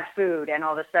bad food, and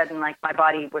all of a sudden, like, my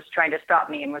body was trying to stop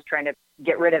me and was trying to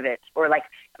get rid of it, or like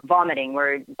vomiting,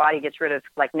 where your body gets rid of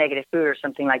like negative food or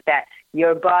something like that.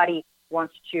 Your body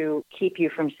wants to keep you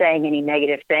from saying any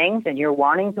negative things, and you're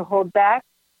wanting to hold back.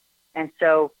 And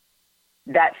so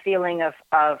that feeling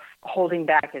of holding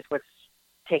back is what's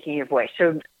taking your voice.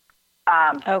 So,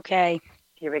 okay.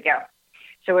 Here we go.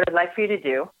 So what I'd like for you to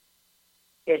do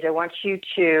is I want you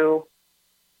to,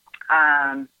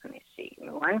 let me see, give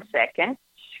me 1 second.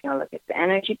 Just going to look at the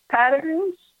energy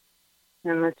patterns,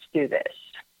 and let's do this.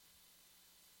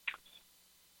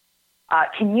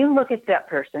 Can you look at that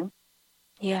person?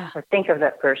 Yeah. Or think of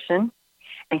that person,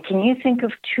 and can you think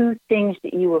of 2 things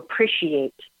that you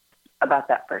appreciate about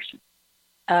that person?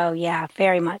 Oh, yeah,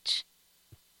 very much.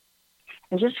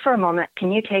 And just for a moment,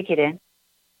 can you take it in?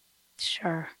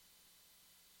 Sure.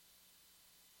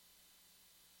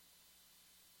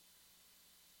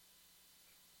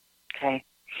 Okay.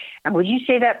 And would you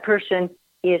say that person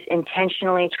is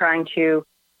intentionally trying to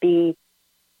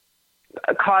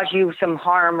cause you some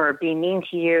harm, or be mean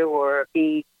to you, or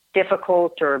be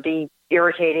difficult, or be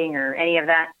irritating, or any of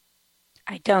that?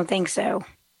 I don't think so.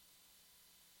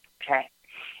 Okay.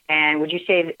 And would you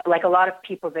say, like a lot of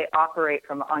people, they operate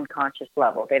from an unconscious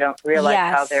level? They don't realize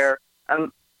how they're,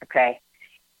 okay.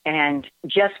 And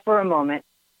just for a moment,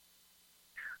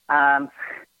 it's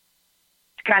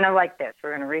kind of like this.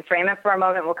 We're going to reframe it for a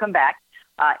moment. We'll come back.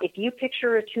 If you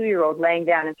picture a 2-year-old laying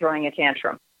down and throwing a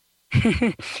tantrum,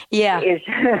 yeah. Is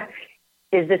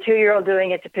the 2-year-old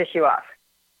doing it to piss you off?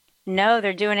 No,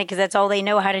 they're doing it because that's all they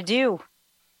know how to do.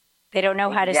 They don't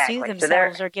know how to soothe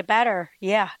themselves or get better.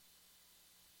 Yeah.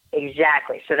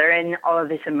 Exactly. So they're in all of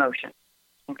this emotion.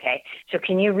 Okay. So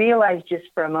can you realize just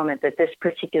for a moment that this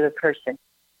particular person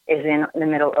is in the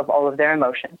middle of all of their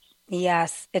emotions?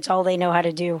 Yes. It's all they know how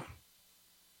to do.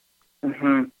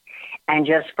 Mm-hmm. And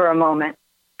just for a moment,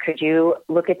 could you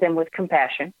look at them with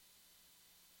compassion?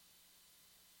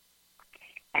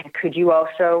 And could you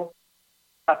also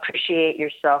appreciate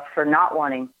yourself for not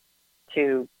wanting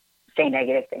to say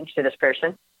negative things to this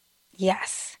person?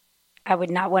 Yes. I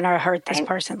would not want to hurt this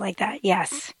person like that.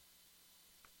 Yes.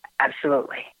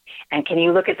 Absolutely. And can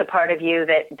you look at the part of you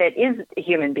that is a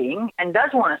human being and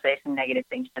does want to say some negative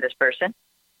things to this person?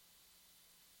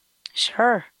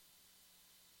 Sure.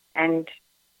 And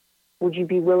would you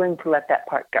be willing to let that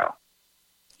part go?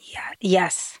 Yeah.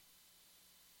 Yes.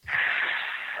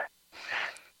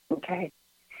 Okay.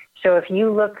 So if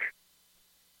you look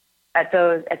at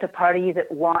the part of you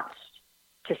that wants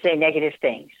to say negative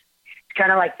things, it's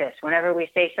kind of like this. Whenever we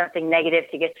say something negative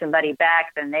to get somebody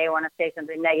back, then they want to say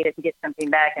something negative to get something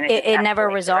back. And it never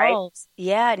resolves. Right?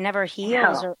 Yeah, it never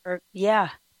heals. No. Or yeah.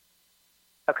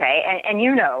 Okay. And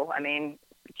I mean,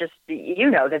 just,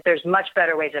 that there's much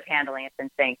better ways of handling it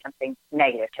than saying something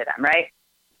negative to them, right?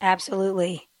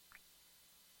 Absolutely.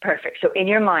 Perfect. So in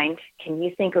your mind, can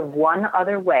you think of one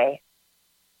other way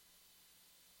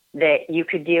that you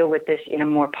could deal with this in a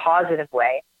more positive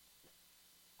way?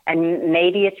 And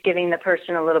maybe it's giving the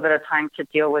person a little bit of time to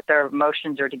deal with their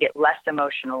emotions, or to get less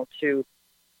emotional, to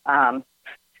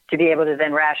be able to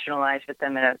then rationalize with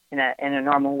them in a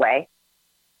normal way.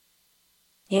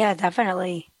 Yeah,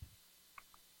 definitely.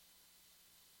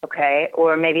 Okay.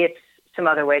 Or maybe it's some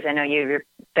other ways. I know you're a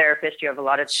therapist. You have a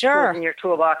lot of tools in your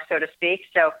toolbox, so to speak.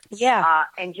 So yeah.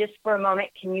 And just for a moment,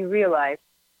 can you realize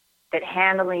that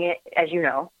handling it,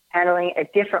 handling it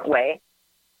a different way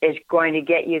is going to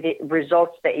get you the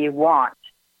results that you want,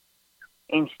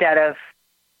 instead of,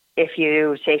 if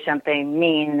you say something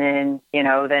mean, then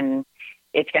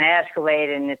it's going to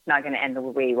escalate and it's not going to end the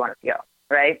way you want it to go,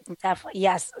 right? Definitely.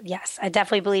 Yes. I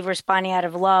definitely believe responding out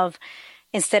of love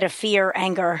instead of fear,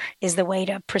 anger is the way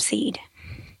to proceed.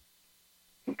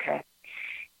 Okay,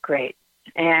 great.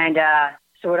 And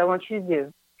so what I want you to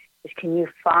do is, can you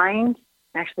find,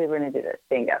 actually we're going to do this,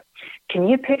 bingo. Can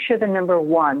you picture the number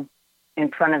 1 in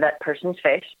front of that person's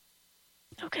face?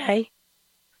 Okay.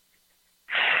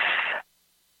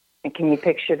 And can you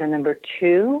picture the number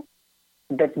 2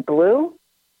 that's blue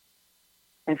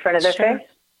in front of their face?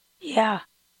 Yeah.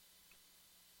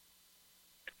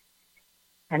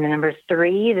 And the number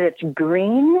 3 that's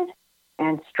green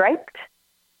and striped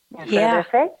in front of their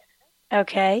face?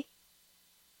 Okay.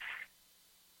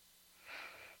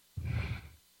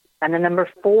 And the number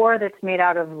 4 that's made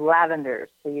out of lavender,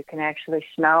 so you can actually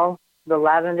smell the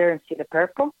lavender and see the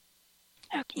purple?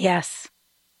 Yes.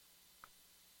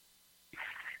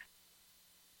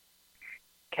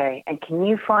 Okay, and can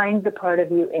you find the part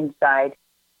of you inside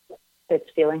that's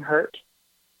feeling hurt?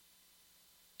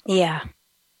 Yeah.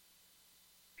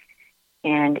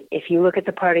 And if you look at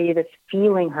the part of you that's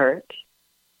feeling hurt,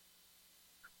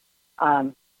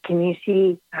 Can you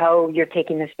see how you're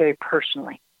taking this very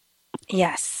personally?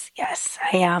 Yes,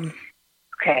 I am.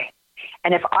 Okay.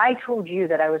 And if I told you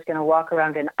that I was going to walk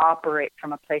around and operate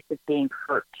from a place of being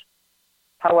hurt,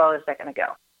 how well is that going to go?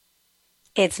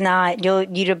 It's not.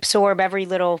 You'd absorb every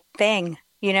little thing,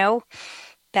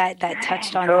 that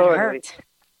touched on that hurt.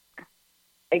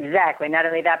 Exactly. Not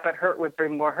only that, but hurt would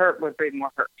bring more hurt,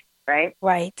 right?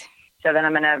 Right. So then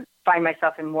I'm going to find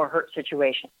myself in more hurt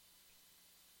situations.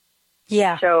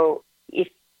 Yeah. So if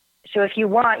you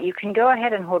want, you can go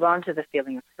ahead and hold on to the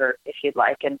feeling of hurt if you'd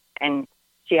like, and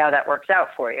see how that works out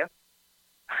for you.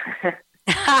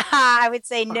 I would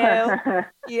say no.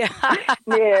 Yeah.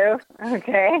 No.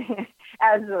 Okay.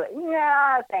 Absolutely.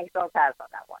 Yeah. Thanks. I'll pass on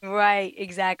that one. Right.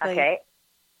 Exactly. Okay.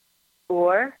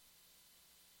 Or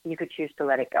you could choose to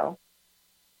let it go.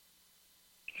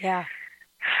 Yeah.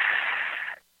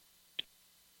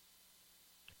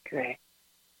 Great.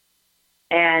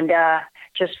 And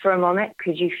just for a moment,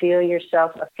 could you feel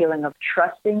yourself a feeling of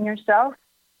trusting yourself?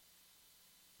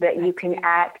 That you can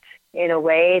act in a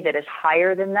way that is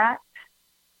higher than that?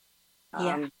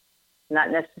 Yeah. Not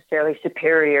necessarily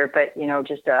superior, but,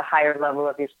 just a higher level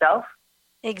of yourself?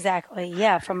 Exactly.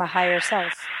 Yeah, from a higher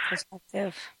self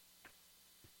perspective.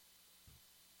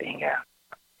 Bingo.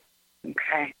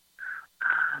 Okay.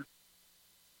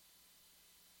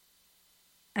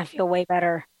 I feel way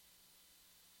better.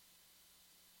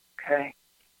 Okay.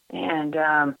 And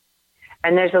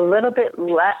there's a little bit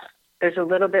left.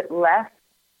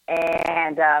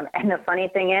 And the funny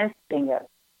thing is, bingo,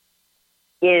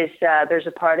 there's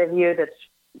a part of you that's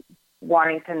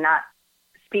wanting to not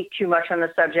speak too much on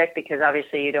the subject because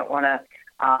obviously you don't want to,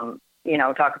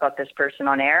 talk about this person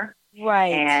on air.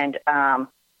 Right.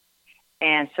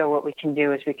 And so what we can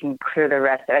do is we can clear the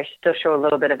rest. I still show a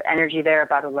little bit of energy there,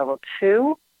 about a level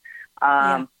 2,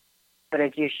 but I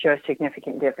do show a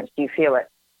significant difference. Do you feel it?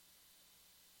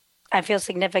 I feel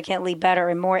significantly better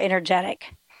and more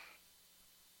energetic.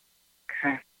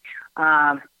 Okay.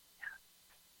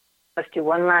 Let's do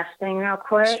one last thing real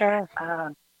quick. Sure.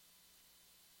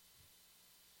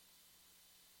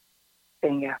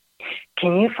 Bingo.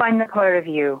 Can you find the part of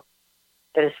you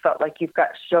that has felt like you've got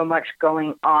so much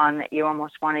going on that you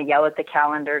almost want to yell at the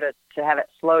calendar to have it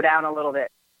slow down a little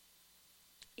bit?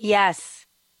 Yes.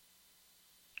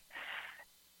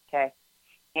 Okay.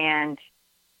 And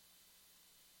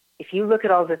if you look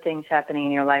at all the things happening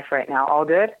in your life right now, all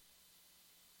good?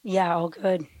 Yeah, all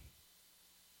good.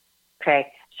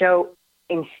 Okay. So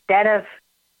instead of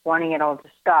wanting it all to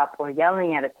stop or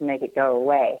yelling at it to make it go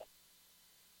away,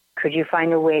 could you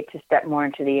find a way to step more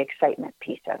into the excitement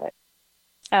piece of it?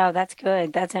 Oh, that's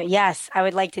good. Yes, I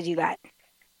would like to do that.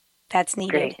 That's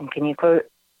needed. Great. And can you close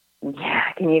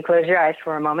your eyes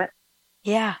for a moment?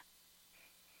 Yeah.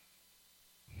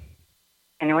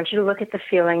 And I want you to look at the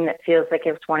feeling that feels like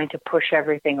it's wanting to push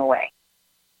everything away.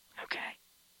 Okay.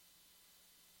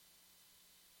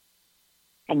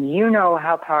 And you know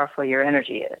how powerful your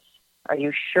energy is. Are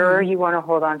you sure you want to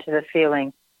hold on to the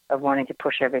feeling of wanting to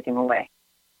push everything away?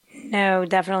 No,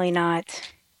 definitely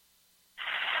not.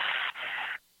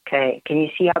 Okay. Can you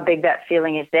see how big that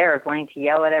feeling is there of wanting to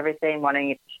yell at everything, wanting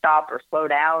it to stop or slow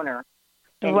down or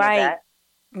any of that?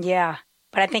 Yeah.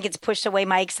 But I think it's pushed away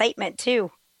my excitement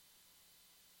too.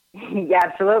 Yeah,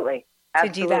 absolutely. To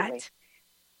do that.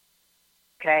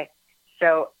 Okay.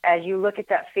 So as you look at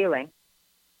that feeling,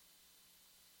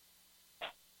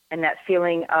 and that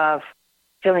feeling of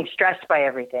feeling stressed by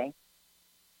everything,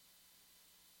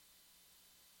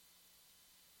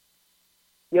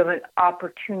 you have an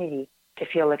opportunity to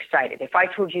feel excited. If I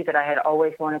told you that I had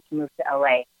always wanted to move to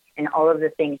LA and all of the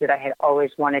things that I had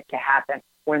always wanted to happen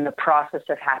were in the process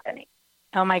of happening.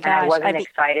 Oh my gosh. And I wasn't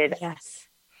excited. Yes.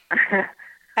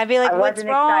 I'd be like, what's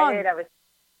wrong? I was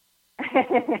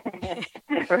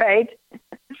right?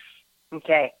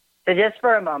 Okay. So just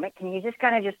for a moment, can you just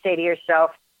kind of just say to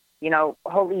yourself,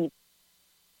 holy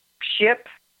shit,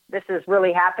 this is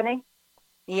really happening?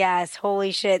 Yes,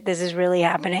 holy shit, this is really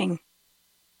happening.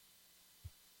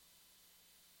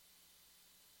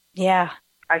 Yeah.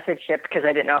 I said shit because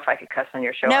I didn't know if I could cuss on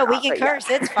your show. No, we not, can curse.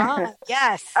 Yeah. It's fine.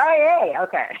 Yes. Oh, yay.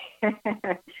 Okay.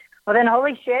 Well, then,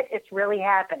 holy shit, it's really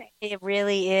happening. It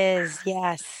really is.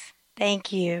 Yes.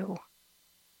 Thank you.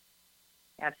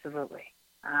 Absolutely.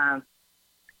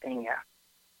 Bingo.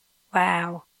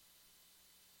 Wow.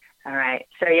 All right.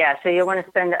 So you'll want to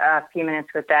spend a few minutes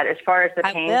with that. As far as the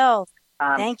pain. I will.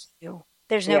 Thank you.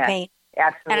 There's no pain.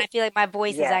 Absolutely. And I feel like my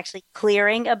voice is actually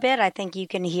clearing a bit. I think you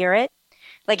can hear it.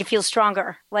 Like it feels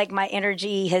stronger. Like my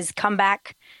energy has come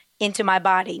back into my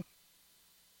body.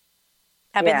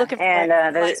 I've been looking for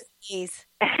and days.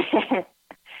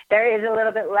 There is a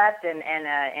little bit left, and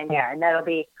that'll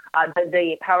be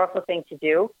the powerful thing to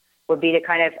do would be to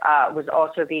kind of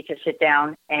to sit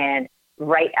down and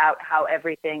write out how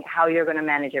you're going to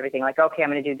manage everything. Like, okay,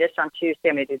 I'm going to do this on Tuesday,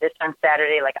 I'm going to do this on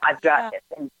Saturday. Like, I've got this,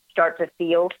 and start to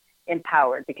feel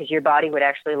empowered, because your body would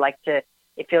actually like to.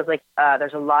 It feels like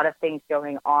there's a lot of things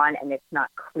going on, and it's not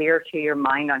clear to your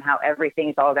mind on how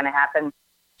everything's all going to happen.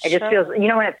 It just feels,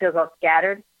 when it feels all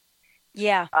scattered.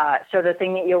 Yeah. So the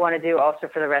thing that you'll want to do also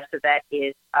for the rest of that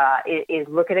is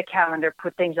look at a calendar,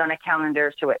 put things on a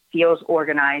calendar so it feels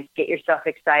organized, get yourself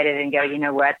excited and go, you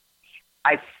know what?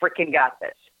 I freaking got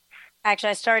this.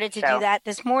 Actually, I started to do that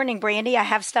this morning, Brandy. I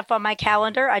have stuff on my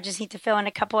calendar. I just need to fill in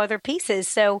a couple other pieces.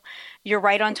 So you're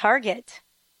right on target.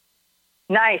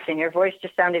 Nice. And your voice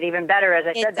just sounded even better as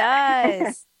I said that. It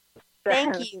does.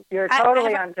 Thank you. You're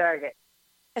totally on target.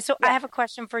 So I have a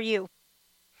question for you.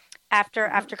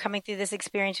 After coming through this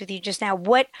experience with you just now,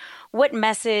 what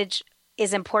message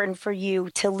is important for you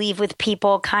to leave with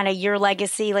people, kind of your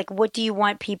legacy? Like, what do you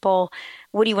want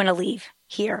to leave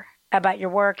here about your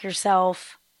work,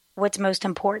 yourself? What's most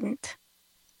important?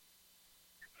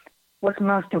 What's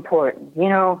most important?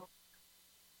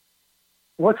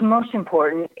 What's most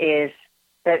important is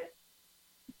that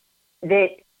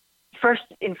first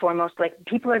and foremost, like,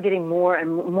 people are getting more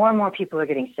and more people are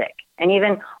getting sick. And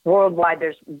even worldwide,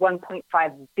 there's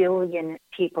 1.5 billion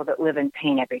people that live in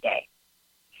pain every day.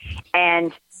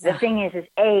 And the thing is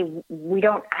we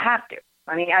don't have to.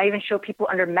 I mean, I even show people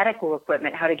under medical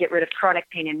equipment how to get rid of chronic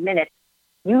pain in minutes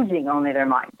using only their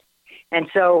mind. And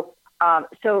so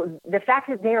the fact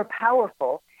that they are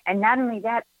powerful, and not only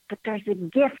that, but there's a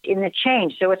gift in the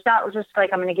change. So it's not just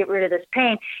like, I'm going to get rid of this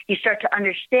pain. You start to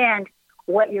understand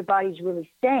what your body's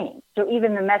really saying. So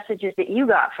even the messages that you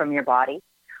got from your body,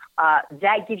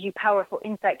 that gives you powerful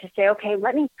insight to say, okay,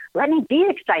 let me be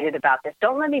excited about this.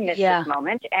 Don't let me miss this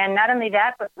moment. And not only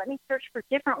that, but let me search for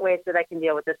different ways that I can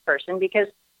deal with this person, because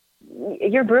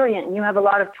you're brilliant and you have a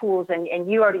lot of tools, and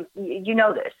you already, you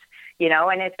know this,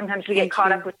 and sometimes we get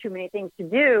caught up with too many things to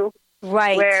do,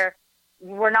 right? Where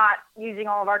we're not using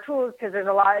all of our tools because there's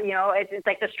a lot, it's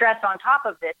like the stress on top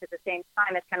of this at the same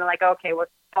time. It's kind of like, okay, we're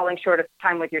falling short of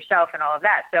time with yourself and all of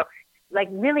that. So, like,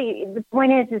 really, the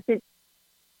point is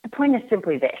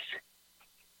simply this,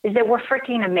 is that we're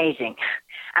freaking amazing.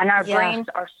 And our brains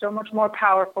are so much more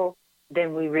powerful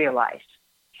than we realize.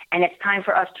 And it's time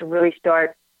for us to really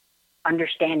start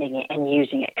understanding it and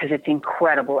using it, because it's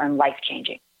incredible and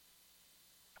life-changing.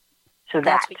 So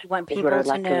that's what you want people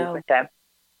to know. With them.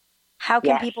 How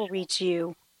can people reach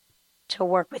you to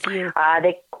work with you?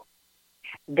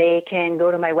 They can go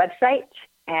to my website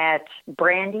at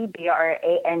Brandy,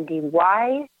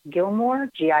 BRANDY, Gilmore,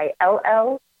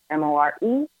 GILLMORE.com.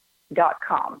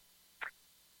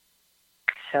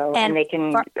 So, and they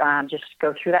can just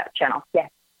go through that channel. Yeah.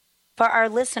 For our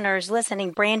listeners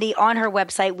listening, Brandy, on her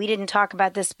website, we didn't talk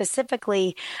about this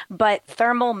specifically, but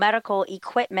thermal medical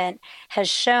equipment has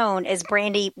shown, as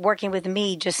Brandy working with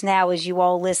me just now, as you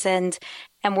all listened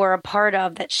and were a part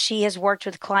of, that she has worked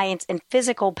with clients in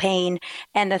physical pain,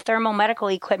 and the thermal medical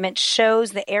equipment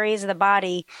shows the areas of the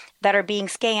body that are being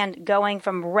scanned going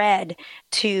from red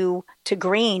to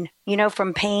green,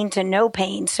 from pain to no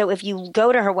pain. So if you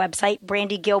go to her website,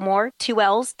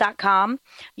 brandygilmore2ls.com,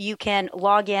 you can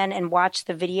log in and watch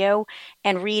the video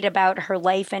and read about her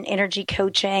life and energy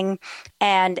coaching,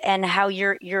 and how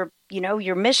your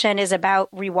mission is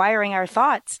about rewiring our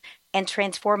thoughts and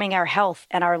transforming our health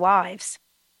and our lives.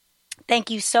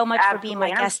 Thank you so much for being my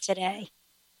guest today.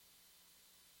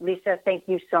 Lisa, thank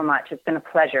you so much. It's been a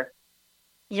pleasure.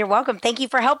 You're welcome. Thank you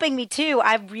for helping me too.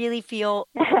 I really feel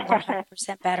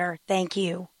 100% better. Thank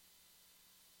you.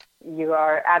 You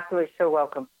are absolutely so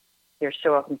welcome. You're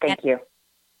so welcome. Thank you.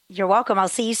 You're welcome. I'll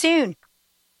see you soon.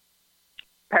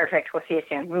 Perfect. We'll see you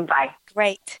soon. Bye.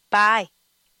 Great. Bye.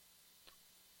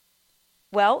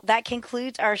 Well, that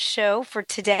concludes our show for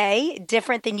today.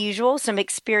 Different than usual, some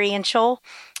experiential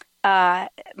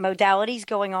modalities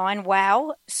going on.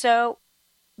 Wow. So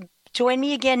join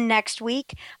me again next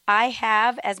week. I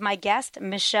have as my guest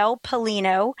Michelle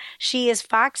Pollino. She is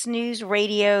Fox News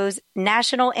Radio's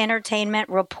national entertainment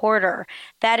reporter.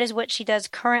 That is what she does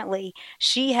currently.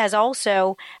 She has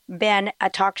also been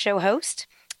a talk show host,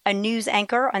 a news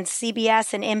anchor on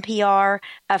CBS and NPR,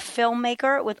 a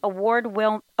filmmaker with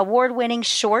award-winning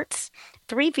shorts,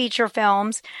 3 feature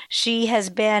films. She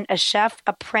has been a chef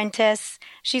apprentice.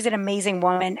 She's an amazing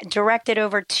woman, directed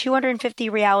over 250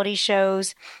 reality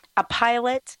shows, a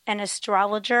pilot, an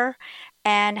astrologer,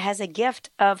 and has a gift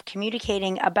of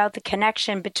communicating about the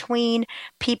connection between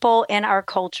people in our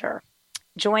culture.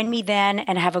 Join me then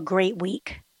and have a great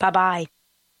week. Bye-bye.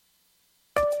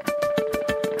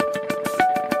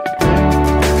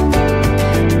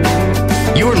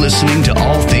 listening to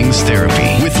All Things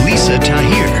Therapy with Lisa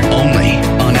Tahir, only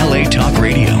on LA Talk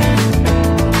Radio.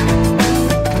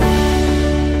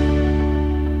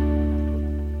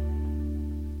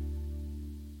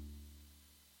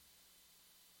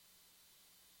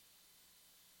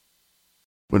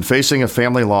 When facing a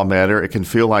family law matter, it can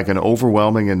feel like an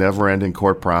overwhelming and never-ending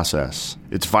court process.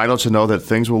 It's vital to know that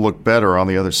things will look better on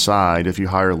the other side if you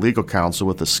hire legal counsel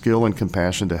with the skill and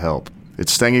compassion to help. At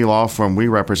Stengy Law Firm, we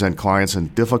represent clients in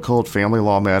difficult family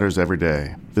law matters every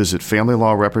day. Visit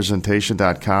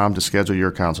FamilyLawRepresentation.com to schedule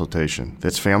your consultation.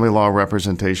 That's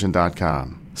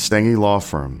FamilyLawRepresentation.com. Stengy Law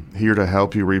Firm, here to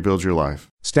help you rebuild your life.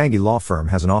 Stengy Law Firm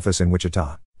has an office in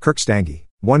Wichita. Kirk Stengy,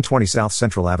 120 South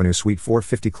Central Avenue, Suite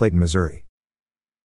 450, Clayton, Missouri.